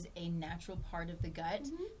is a natural part of the gut,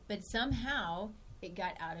 but somehow it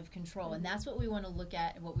got out of control. And that's what we want to look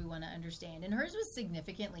at and what we want to understand. And hers was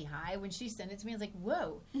significantly high. When she sent it to me, I was like,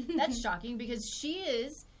 whoa, that's shocking, because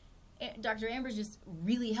Dr. Amber's just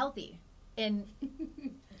really healthy. And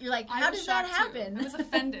you're like, how does that happen? I was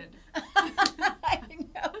offended. I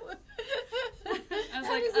know. I was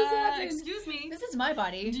like, excuse me. This is my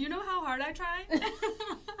body. Do you know how hard I try?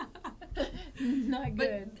 Not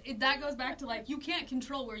good. But that goes back to, like, you can't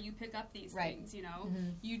control where you pick up these things, you know?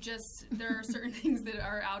 You just, there are certain things that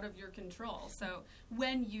are out of your control. So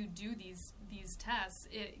when you do these tests,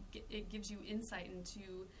 it gives you insight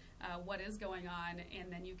into what is going on,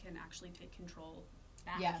 and then you can actually take control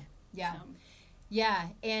back. Yeah,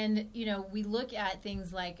 and, you know, we look at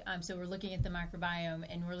things like, so we're looking at the microbiome,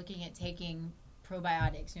 and we're looking at taking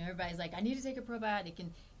probiotics. You know, everybody's like, I need to take a probiotic,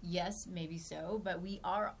 and yes, maybe so, but we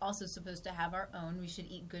are also supposed to have our own. We should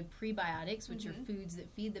eat good prebiotics, which are foods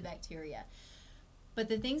that feed the bacteria. But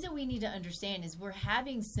the things that we need to understand is, we're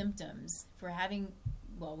having symptoms,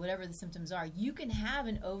 whatever the symptoms are, you can have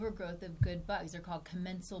an overgrowth of good bugs. They're called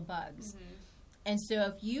commensal bugs. And so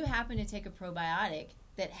if you happen to take a probiotic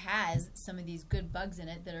that has some of these good bugs in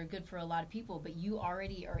it that are good for a lot of people, but you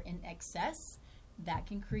already are in excess, that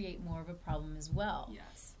can create more of a problem as well.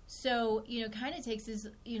 Yes. So, you know, kind of takes us,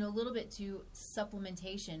 you know, a little bit to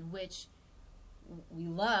supplementation, which we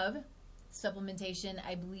love. Supplementation,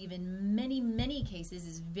 I believe, in many, many cases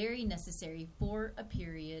is very necessary for a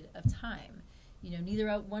period of time. Neither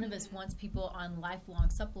one of us wants people on lifelong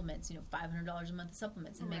supplements, $500 a month of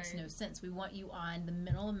supplements. It makes no sense. We want you on the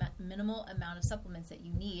minimal amount of supplements that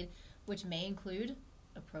you need, which may include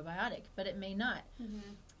a probiotic, but it may not.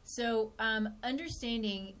 So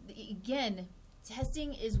understanding, again,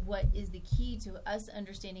 testing is what is the key to us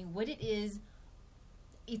understanding what it is.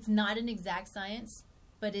 It's not an exact science,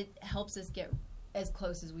 but it helps us get as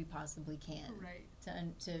close as we possibly can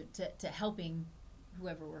to helping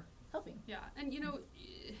whoever we're helping. Yeah, and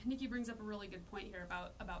Nikki brings up a really good point here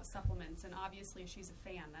about supplements, and obviously she's a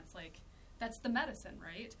fan. That's the medicine,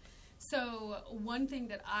 right? So one thing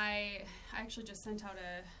that I actually just sent out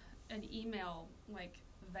an email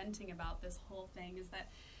venting about this whole thing is that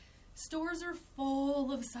stores are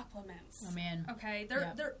full of supplements. Oh man. Okay,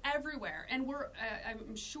 they're everywhere, and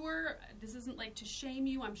I'm sure this isn't to shame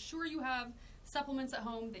you. I'm sure you have supplements at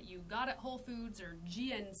home that you got at Whole Foods or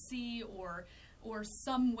GNC or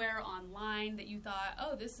somewhere online that you thought,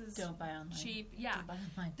 oh, this is don't buy online. Cheap. Yeah. Don't buy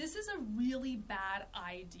online. This is a really bad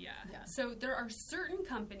idea. Yeah. So there are certain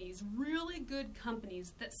companies, really good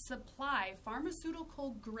companies, that supply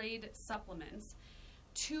pharmaceutical grade supplements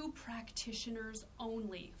to practitioners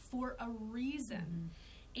only for a reason.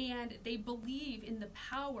 And they believe in the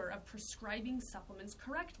power of prescribing supplements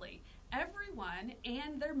correctly. Everyone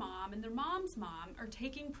and their mom and their mom's mom are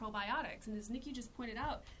taking probiotics. And as Nikki just pointed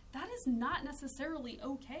out, that is not necessarily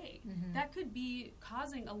okay. That could be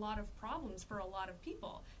causing a lot of problems for a lot of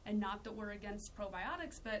people. And not that we're against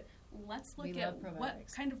probiotics, but let's look at what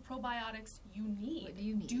kind of probiotics you need. What do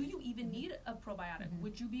you need? Do you even need a probiotic?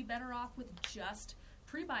 Would you be better off with just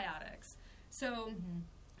prebiotics? So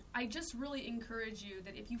I just really encourage you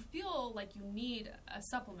that if you feel like you need a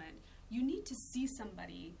supplement, you need to see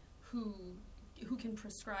somebody who can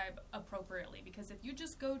prescribe appropriately. Because if you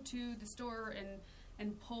just go to the store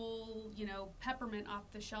and pull, peppermint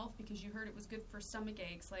off the shelf because you heard it was good for stomach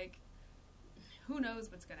aches, who knows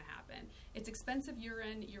what's going to happen? It's expensive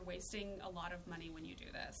urine. You're wasting a lot of money when you do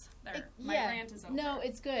this. My rant is over. No,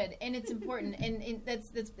 it's good, and it's important, and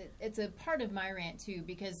it's a part of my rant too,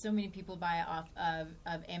 because so many people buy off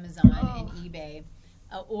of Amazon and eBay,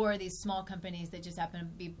 or these small companies that just happen to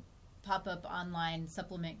be pop-up online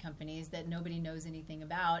supplement companies that nobody knows anything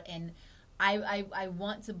about, and I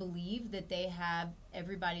want to believe that they have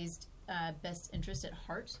everybody's best interest at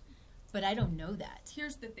heart, but I don't know that.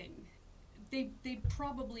 Here's the thing. They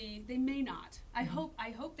may not. I hope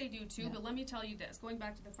they do too, but let me tell you this. Going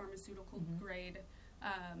back to the pharmaceutical grade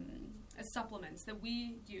supplements that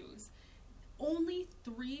we use, only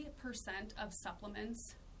 3% of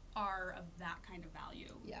supplements are of that kind of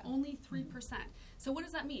value. Yeah. Only 3%. So what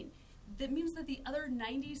does that mean? That means that the other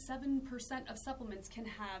 97% of supplements can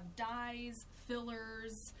have dyes,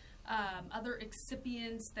 fillers, other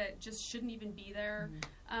excipients that just shouldn't even be there.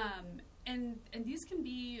 And these can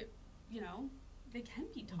be, they can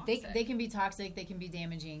be toxic. They can be toxic. They can be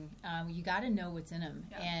damaging. You got to know what's in them.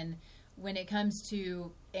 Yeah. And when it comes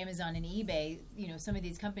to Amazon and eBay, some of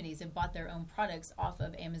these companies have bought their own products off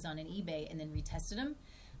of Amazon and eBay and then retested them.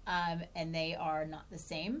 And they are not the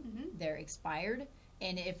same. They're expired.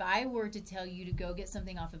 And if I were to tell you to go get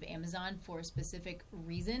something off of Amazon for a specific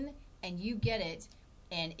reason and you get it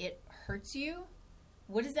and it hurts you,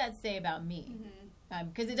 what does that say about me?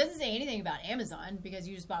 Because it doesn't say anything about Amazon because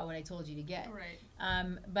you just bought what I told you to get. Right.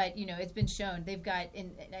 But, it's been shown. They've got,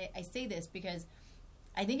 and I say this because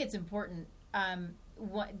I think it's important.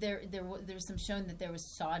 There's some shown that there was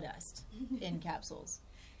sawdust in capsules.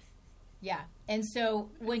 Yeah. And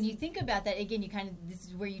so when you think about that, again, this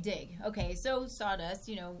is where you dig. Okay, so sawdust,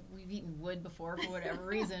 we've eaten wood before for whatever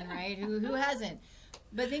reason, right? Who hasn't?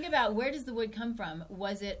 But think about, where does the wood come from?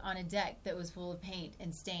 Was it on a deck that was full of paint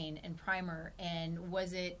and stain and primer? And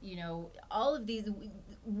was it, all of these,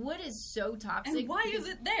 wood is so toxic. And why is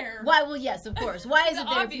it there? Why? Well, yes, of course. Why is it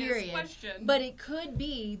there, period? Question. But it could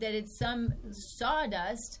be that it's some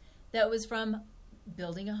sawdust that was from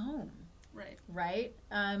building a home. Right?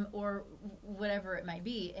 Or whatever it might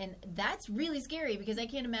be. And that's really scary because I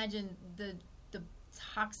can't imagine the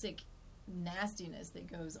toxic nastiness that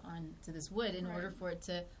goes on to this wood in order for it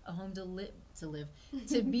a home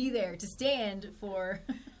to be there, to stand for,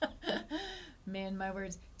 man, my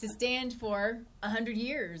words, to stand for 100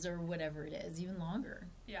 years or whatever it is, even longer.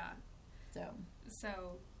 Yeah.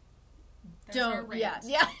 So don't, yeah,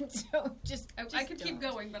 don't just I could keep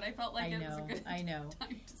going, but I felt like it was a good time to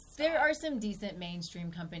stop. There are some decent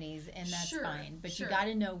mainstream companies, and that's fine, but you got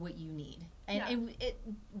to know what you need. And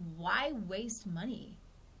why waste money?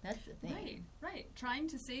 That's the thing. Right. Trying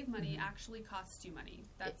to save money actually costs you money.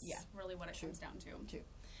 That's really what it comes down to. True.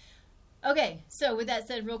 Okay, so with that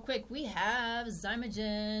said, real quick, we have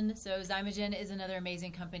Zymogen. So Zymogen is another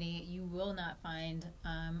amazing company you will not find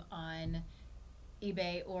on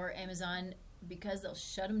eBay or Amazon because they'll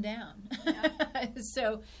shut them down. Yeah.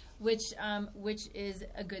 So, which is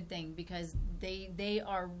a good thing because they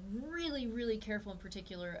are really, really careful and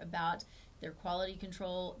particular about their quality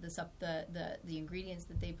control, the ingredients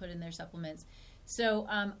that they put in their supplements. So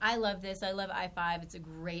I love this. I love I5. It's a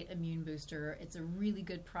great immune booster. It's a really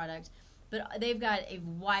good product. But they've got a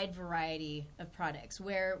wide variety of products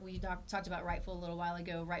where we talked about Rightful a little while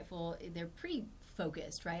ago. Rightful, they're pretty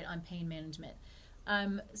focused, right, on pain management.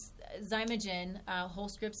 Zymogen,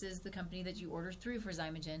 Wholescripts is the company that you order through for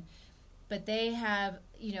Zymogen. But they have,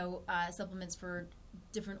 supplements for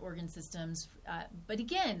different organ systems. But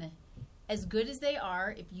again, as good as they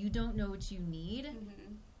are, if you don't know what you need,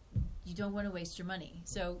 you don't want to waste your money.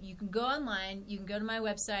 So you can go online, you can go to my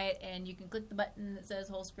website, and you can click the button that says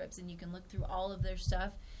Wholescripts, and you can look through all of their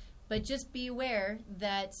stuff. But just be aware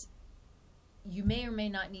that you may or may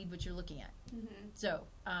not need what you're looking at. So,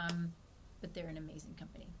 but they're an amazing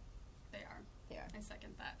company. They are. I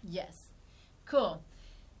second that. Yes. Cool.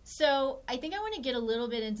 So I think I want to get a little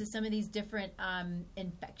bit into some of these different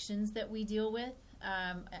infections that we deal with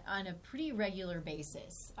on a pretty regular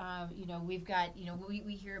basis. We've got,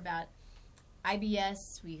 we hear about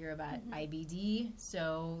IBS, we hear about IBD.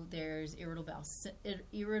 So there's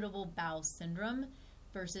irritable bowel syndrome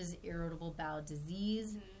versus irritable bowel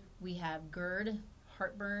disease. We have GERD,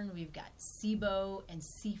 heartburn. We've got SIBO and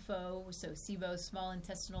SIFO. So SIBO, small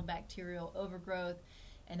intestinal bacterial overgrowth,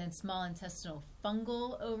 and then small intestinal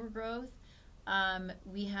fungal overgrowth.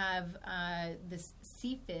 We have this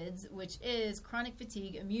CFIDS, which is chronic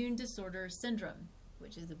fatigue immune disorder syndrome,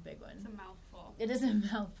 which is a big one. It's a mouthful. It is a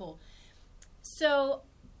mouthful. So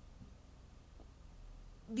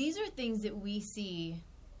these are things that we see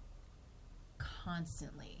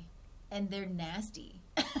constantly, and they're nasty.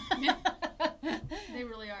 They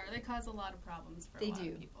really are. They cause a lot of problems for a lot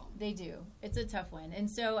of people. They do. It's a tough one. And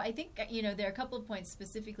so I think, there are a couple of points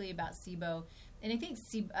specifically about SIBO. And I think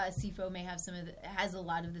SIFO may have has a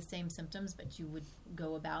lot of the same symptoms, but you would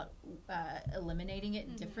go about eliminating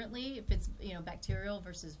it differently if it's, bacterial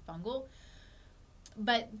versus fungal.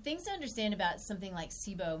 But things to understand about something like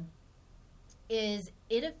SIBO is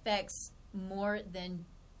it affects more than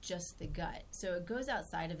just the gut. So it goes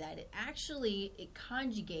outside of that. It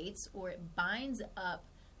conjugates or it binds up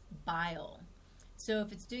bile. So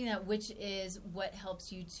if it's doing that, which is what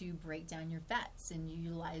helps you to break down your fats and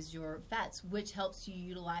utilize your fats, which helps you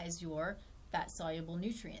utilize your fat-soluble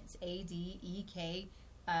nutrients, A, D, E, K,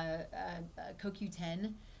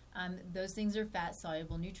 CoQ10. Those things are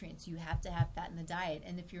fat-soluble nutrients. You have to have fat in the diet.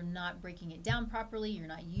 And if you're not breaking it down properly, you're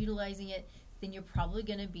not utilizing it, then you're probably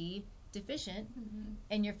going to be deficient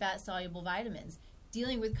in your fat-soluble vitamins.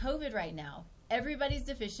 Dealing with COVID right now, everybody's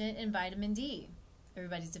deficient in vitamin D.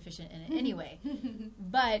 Everybody's deficient in it anyway.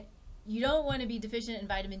 But you don't want to be deficient in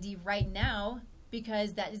vitamin D right now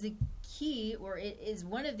because that is a key, or it is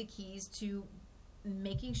one of the keys to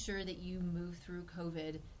making sure that you move through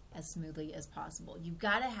COVID as smoothly as possible. You've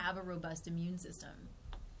got to have a robust immune system.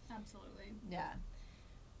 Absolutely. Yeah.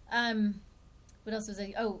 What else was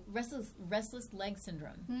I? Oh, restless leg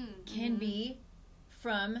syndrome can be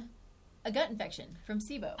from a gut infection, from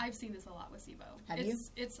SIBO. I've seen this a lot with SIBO. Have you?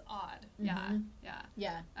 It's odd.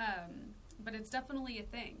 Yeah. But it's definitely a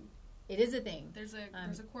thing. It is a thing. There's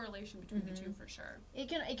a correlation between the two for sure. It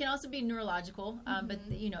can also be neurological, but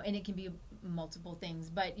and it can be multiple things.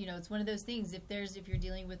 But it's one of those things. If you're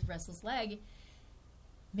dealing with restless leg,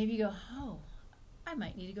 maybe you go, oh, I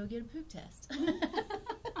might need to go get a poop test.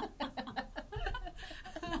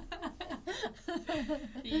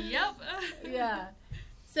 Yep. Yeah.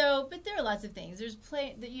 So, but there are lots of things. There's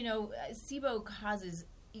SIBO causes.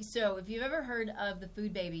 So, if you've ever heard of the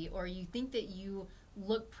food baby, or you think that you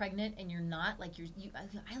look pregnant and you're not, like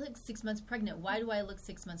I look 6 months pregnant. Why do I look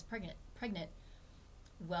 6 months pregnant?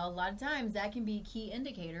 Well, a lot of times that can be a key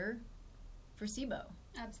indicator for SIBO.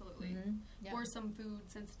 Absolutely. Yeah. Or some food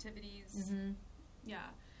sensitivities. Yeah.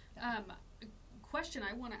 Question,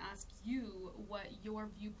 I want to ask you what your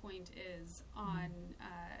viewpoint is on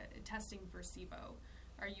testing for SIBO.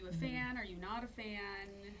 Are you a fan? Are you not a fan?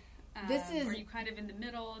 Are you kind of in the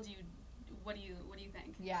middle? What do you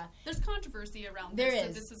think? Yeah. There's controversy around this. There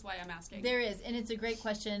is. So this is why I'm asking. There is, and it's a great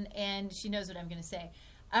question, and she knows what I'm going to say.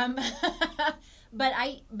 But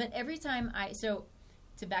every time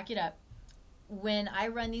to back it up, when I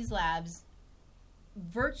run these labs,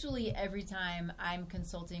 virtually every time I'm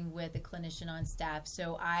consulting with a clinician on staff,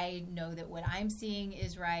 so I know that what I'm seeing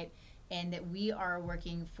is right and that we are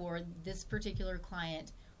working for this particular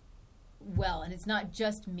client. well. And it's not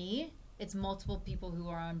just me. It's multiple people who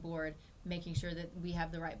are on board making sure that we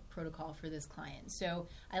have the right protocol for this client. So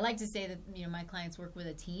I like to say that, you know, my clients work with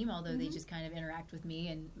a team, although they just kind of interact with me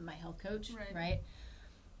and my health coach, right?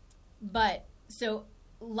 But so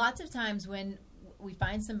lots of times when we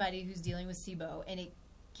find somebody who's dealing with SIBO, and it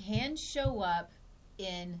can show up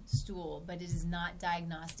in stool, but it is not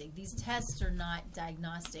diagnostic. These tests are not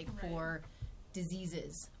diagnostic for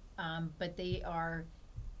diseases, but they are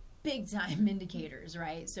big time indicators,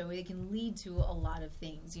 right? So it can lead to a lot of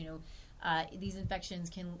things. You know, these infections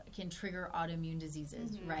can trigger autoimmune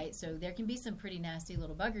diseases, right? So there can be some pretty nasty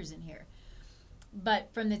little buggers in here. But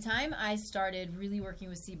from the time I started really working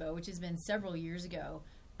with SIBO, which has been several years ago,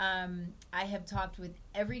 I have talked with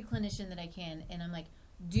every clinician that I can, and I'm like,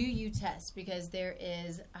 do you test? Because there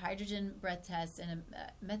is a hydrogen breath test and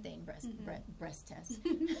a methane breath test.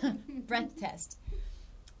 Breath test.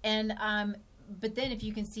 And but then if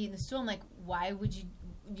you can see it in the stool, I'm like, why would you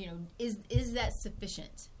know, is that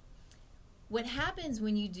sufficient? What happens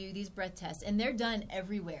when you do these breath tests, and they're done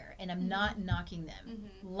everywhere, and I'm not knocking them.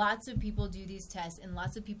 Lots of people do these tests, and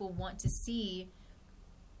lots of people want to see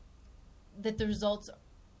that the results,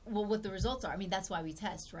 well, what the results are. I mean, that's why we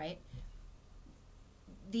test, right?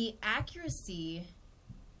 The accuracy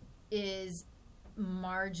is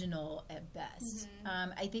marginal at best.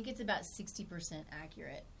 I think it's about 60%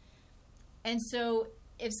 accurate. And so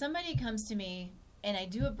if somebody comes to me and I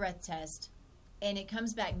do a breath test and it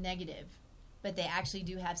comes back negative, but they actually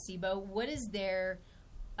do have SIBO, what is their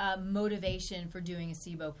motivation for doing a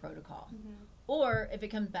SIBO protocol? Or if it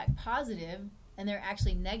comes back positive and they're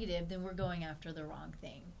actually negative, then we're going after the wrong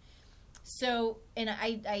thing. So, and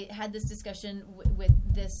I had this discussion with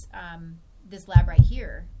this this lab right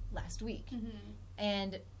here last week,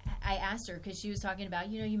 and I asked her, because she was talking about,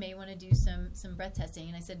 you know, you may want to do some breath testing,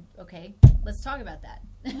 and I said, okay, let's talk about that.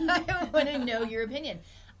 I want to know your opinion.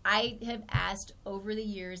 I have asked over the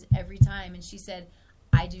years every time, and she said,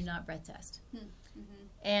 I do not breath test.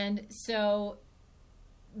 And so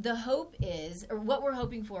the hope is, or what we're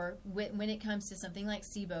hoping for when it comes to something like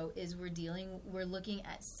SIBO, is we're looking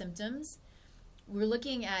at symptoms. We're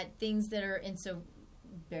looking at things that are, and so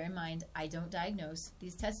bear in mind, I don't diagnose.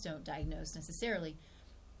 These tests don't diagnose necessarily.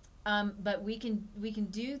 But we can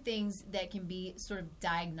do things that can be sort of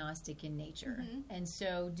diagnostic in nature. And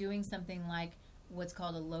so doing something like what's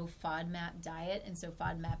called a low FODMAP diet. And so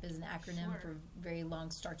FODMAP is an acronym for very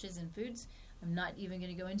long starches in foods. I'm not even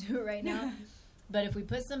going to go into it right now. But if we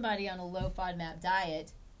put somebody on a low FODMAP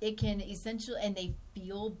diet, it can essentially, and they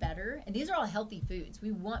feel better. And these are all healthy foods.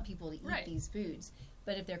 We want people to eat these foods.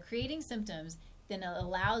 But if they're creating symptoms, then it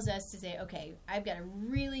allows us to say, okay, I've got a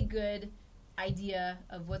really good idea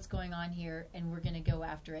of what's going on here, and we're going to go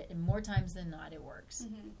after it. And more times than not, it works.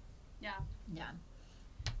 Yeah.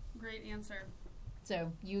 Great answer.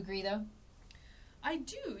 So you agree, though? I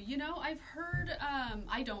do. You know, I've heard.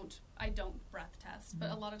 I don't breath test,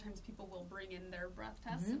 but a lot of times people will bring in their breath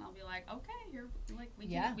tests, and I'll be like, okay, you're like,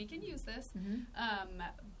 we can use this.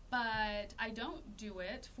 But I don't do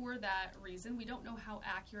it for that reason. We don't know how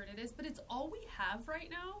accurate it is, but it's all we have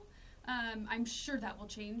right now. I'm sure that will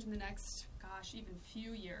change in the next, even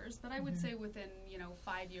few years. But I would say within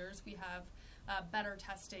 5 years we have better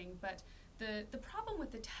testing. But the problem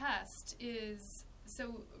with the test is,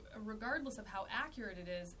 so regardless of how accurate it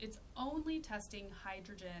is, it's only testing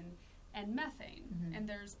hydrogen and methane. And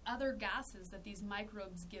there's other gases that these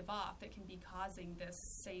microbes give off that can be causing this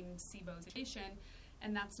same SIBO situation,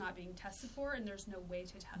 and that's not being tested for, and there's no way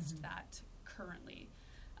to test that currently.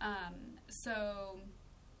 So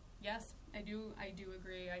yes, I do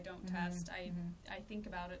agree. I don't test. I think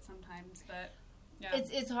about it sometimes, but yeah.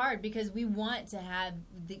 It's hard because we want to have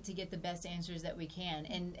to get the best answers that we can,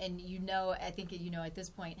 and I think at this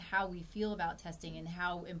point how we feel about testing and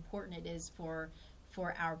how important it is for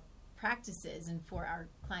our practices and for our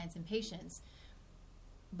clients and patients.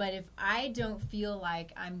 But if I don't feel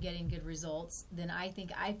like I'm getting good results, then I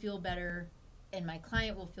think I feel better and my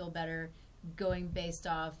client will feel better going based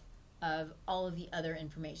off of all of the other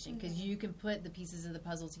information, because you can put the pieces of the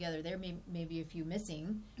puzzle together. There may be a few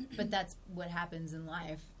missing, but that's what happens in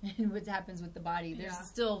life and what happens with the body. There's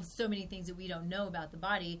still so many things that we don't know about the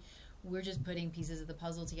body. We're just putting pieces of the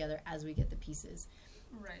puzzle together as we get the pieces.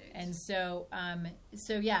 Right. And so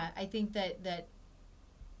I think that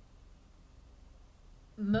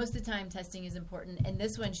most of the time testing is important, and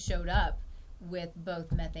this one showed up with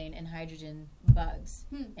both methane and hydrogen bugs.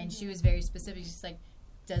 And she was very specific. She's like,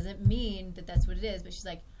 doesn't mean that that's what it is, but she's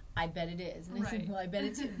like, I bet it is. And I said, well, I bet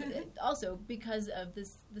it's also because of the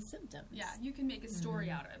symptoms. Yeah, you can make a story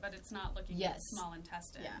out of it, but it's not looking at small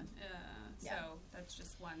intestine. So that's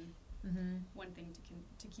just one one thing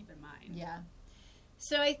to keep in mind. Yeah.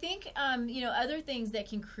 So I think, other things that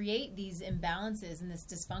can create these imbalances and this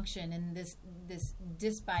dysfunction and this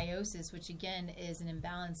dysbiosis, which again is an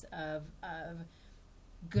imbalance of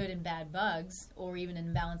good and bad bugs, or even an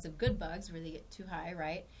imbalance of good bugs where they get too high,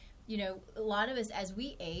 right? A lot of us, as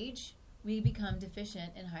we age, we become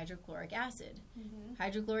deficient in hydrochloric acid.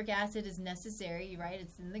 Hydrochloric acid is necessary, right?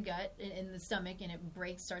 It's in the gut, in the stomach, and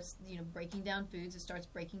it starts breaking down foods. It starts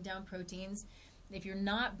breaking down proteins. If you're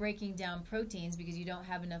not breaking down proteins because you don't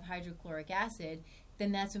have enough hydrochloric acid,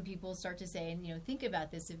 then that's when people start to say, and think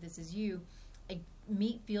about this, if this is you,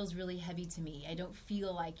 meat feels really heavy to me. I don't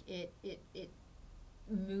feel like it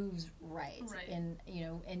moves right. And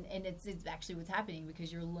and it's actually what's happening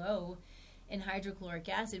because you're low in hydrochloric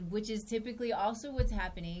acid, which is typically also what's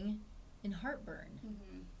happening in heartburn.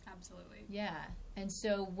 Absolutely. Yeah. And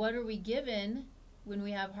so what are we given when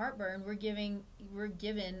we have heartburn? We're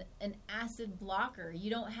given an acid blocker.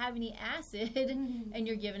 You don't have any acid and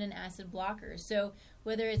you're given an acid blocker. So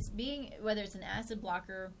whether it's an acid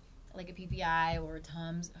blocker like a PPI or a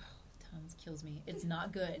Tums, Tums kills me. It's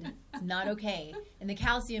not good. It's not okay. And the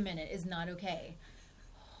calcium in it is not okay.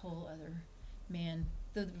 Whole other, man,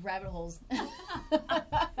 the rabbit holes.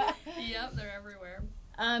 Yep, they're everywhere.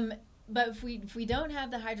 But if we don't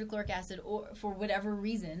have the hydrochloric acid, or for whatever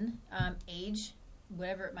reason, age,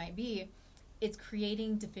 whatever it might be, it's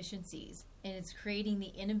creating deficiencies, and it's creating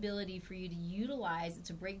the inability for you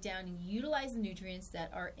to break down and utilize the nutrients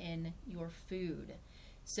that are in your food.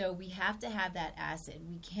 So we have to have that acid.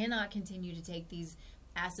 We cannot continue to take these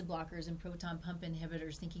acid blockers and proton pump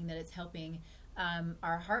inhibitors thinking that it's helping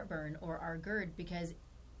our heartburn or our GERD, because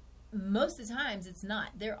most of the times it's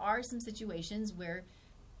not. There are some situations where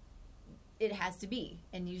it has to be,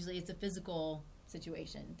 and usually it's a physical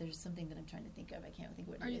situation. There's something that I'm trying to think of. I can't think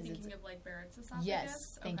what it is. Are you thinking of like Barrett's esophagus?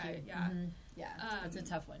 Yes, thank you. Yeah. Yeah, that's a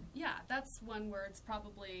tough one. Yeah, that's one where it's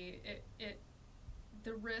probably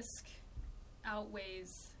the risk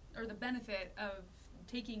outweighs, or the benefit of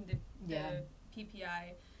taking the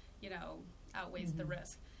PPI, outweighs the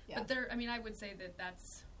risk. Yeah. But I would say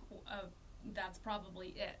that's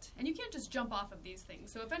probably it. And you can't just jump off of these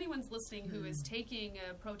things. So if anyone's listening who is taking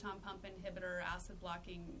a proton pump inhibitor, acid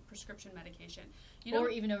blocking prescription medication, or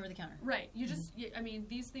even over the counter. Right. You just,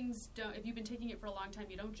 these things don't, if you've been taking it for a long time,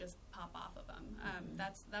 you don't just pop off of them.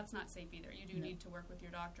 That's not safe either. You do need to work with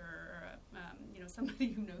your doctor or,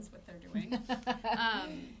 somebody who knows what they're doing.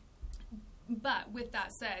 But with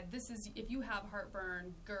that said, if you have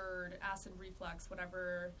heartburn, GERD, acid reflux,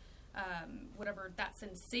 whatever that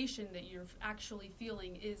sensation that you're actually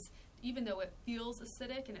feeling is, even though it feels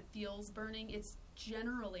acidic and it feels burning, it's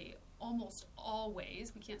generally, almost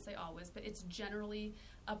always, we can't say always, but it's generally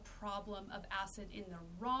a problem of acid in the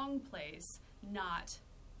wrong place, not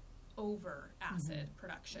over acid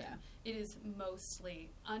production. Yeah. It is mostly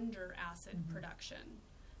under acid production.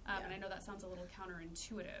 And I know that sounds a little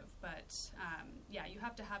counterintuitive, but you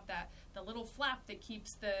have to have the little flap that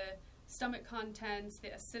keeps the stomach contents, the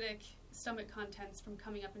acidic stomach contents from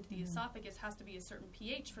coming up into the esophagus has to be a certain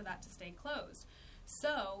pH for that to stay closed.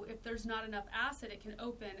 So if there's not enough acid, it can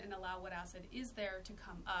open and allow what acid is there to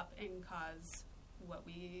come up and cause what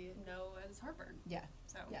we know as heartburn. Yeah.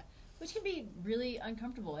 So yeah, which can be really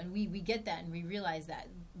uncomfortable, and we get that and we realize that.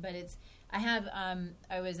 But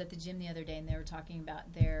I was at the gym the other day and they were talking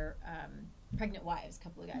about their pregnant wives. A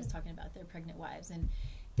couple of guys talking about their pregnant wives, and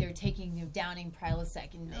they're taking, downing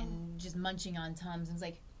Prilosec and just munching on Tums. And I was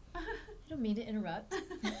like, I don't mean to interrupt.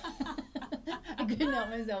 I couldn't help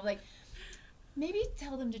myself. Like, maybe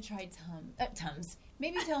tell them to try Tums.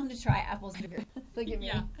 Maybe tell them to try apple cider. Look at me.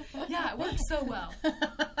 Yeah, it works so well.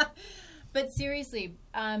 But seriously,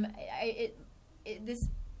 I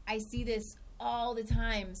see this all the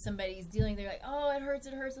time. Somebody's dealing. They're like, oh, it hurts.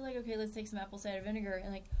 I'm like, okay, let's take some apple cider vinegar.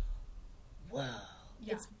 And like, whoa.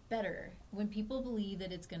 Yeah. It's better when people believe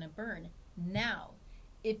that it's going to burn. Now,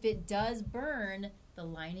 if it does burn, the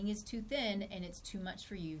lining is too thin and it's too much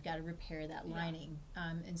for you. You've got to repair that lining.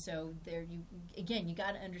 And so you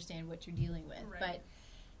got to understand what you're dealing with. Right. But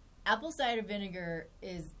apple cider vinegar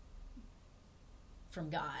is from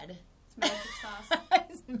God. It's magic sauce.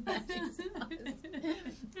 It's magic sauce.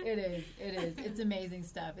 It is. It's amazing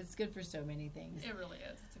stuff. It's good for so many things. It really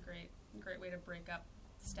is. It's a great way to break up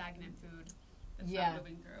stagnant food. Not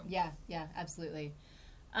moving through. Yeah, absolutely.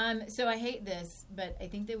 So I hate this, but I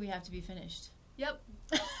think that we have to be finished. Yep.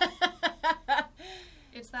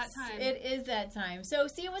 It's that time. It is that time. So,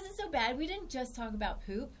 see, it wasn't so bad. We didn't just talk about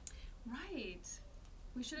poop. Right.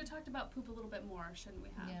 We should have talked about poop a little bit more, shouldn't we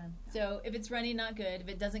have? Yeah. So if it's runny, not good. If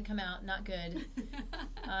it doesn't come out, not good.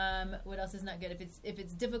 What else is not good? If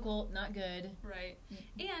it's difficult, not good. Right.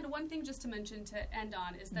 And one thing just to mention to end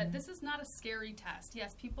on is that this is not a scary test.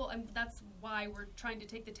 Yes, people, and that's why we're trying to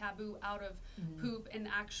take the taboo out of poop and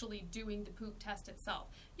actually doing the poop test itself.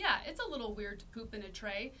 Yeah, it's a little weird to poop in a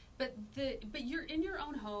tray, but you're in your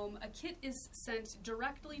own home. A kit is sent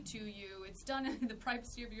directly to you. It's done in the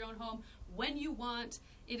privacy of your own home when you want.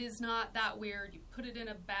 It is not that weird. You put it in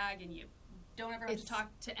a bag and you don't ever have to talk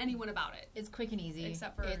to anyone about it. It's quick and easy.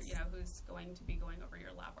 Except for, who's going to be going over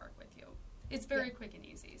your lab work with you. It's very quick and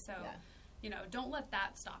easy. So, don't let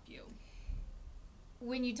that stop you.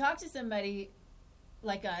 When you talk to somebody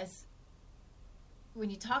like us, when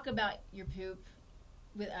you talk about your poop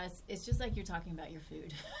with us, it's just like you're talking about your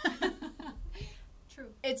food. True.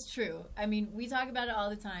 It's true. I mean, we talk about it all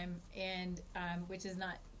the time, and which is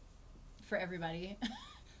not for everybody.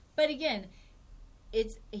 But again,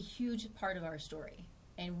 it's a huge part of our story,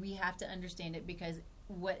 and we have to understand it, because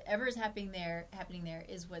whatever is happening there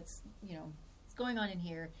is what's it's going on in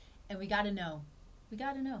here, and we got to know.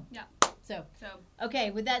 Yeah. So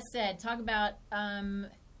okay. With that said, talk about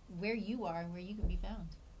where you are and where you can be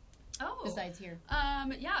found. Oh. Besides here.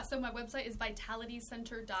 So my website is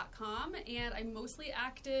vitalitycenter.com, and I'm mostly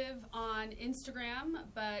active on Instagram,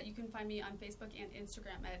 but you can find me on Facebook and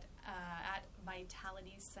Instagram at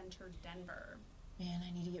Vitality Center Denver. Man,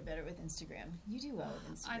 I need to get better with Instagram. You do well with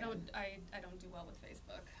Instagram. I don't do well with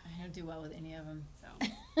Facebook. I don't do well with any of them.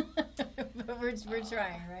 So, but we're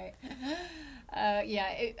trying, right?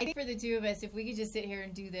 I think for the two of us, if we could just sit here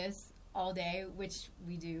and do this all day, which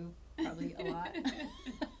we do probably a lot.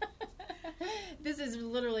 This is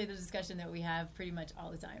literally the discussion that we have pretty much all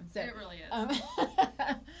the time. So it really is.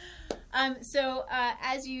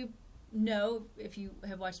 As you know, if you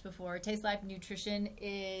have watched before, Taste Life Nutrition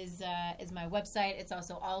is my website. It's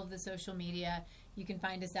also all of the social media. You can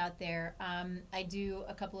find us out there. I do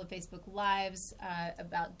a couple of Facebook Lives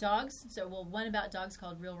about dogs. One about dogs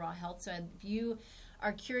called Real Raw Health. So if you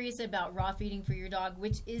are curious about raw feeding for your dog,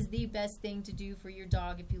 which is the best thing to do for your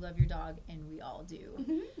dog if you love your dog, and we all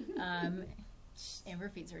do. Amber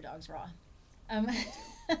feeds her dogs raw. Let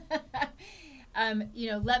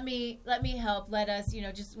me help. Let us,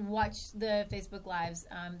 just watch the Facebook Lives.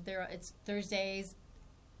 It's Thursdays,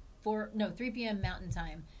 3 p.m. Mountain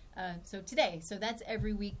Time. So today, that's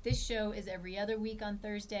every week. This show is every other week on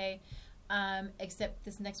Thursday, except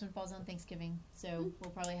this next one falls on Thanksgiving. So we'll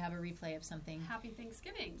probably have a replay of something. Happy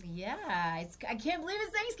Thanksgiving. Yeah, I can't believe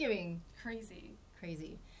it's Thanksgiving. Crazy.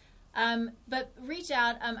 But reach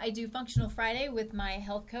out. I do Functional Friday with my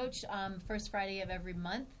health coach, first Friday of every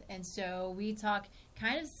month. And so we talk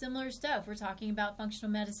kind of similar stuff. We're talking about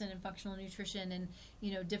functional medicine and functional nutrition and,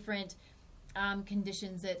 different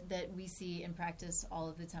conditions that we see in practice all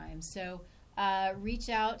of the time. So reach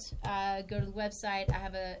out, go to the website. I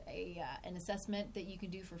have an assessment that you can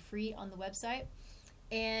do for free on the website.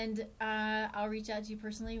 And I'll reach out to you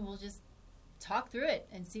personally, and we'll just talk through it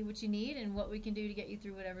and see what you need and what we can do to get you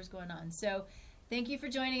through whatever's going on. So thank you for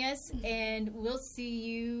joining us, and we'll see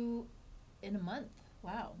you in a month.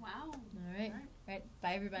 Wow. All right.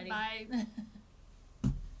 Bye, everybody. Bye.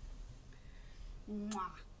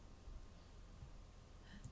 Mwah.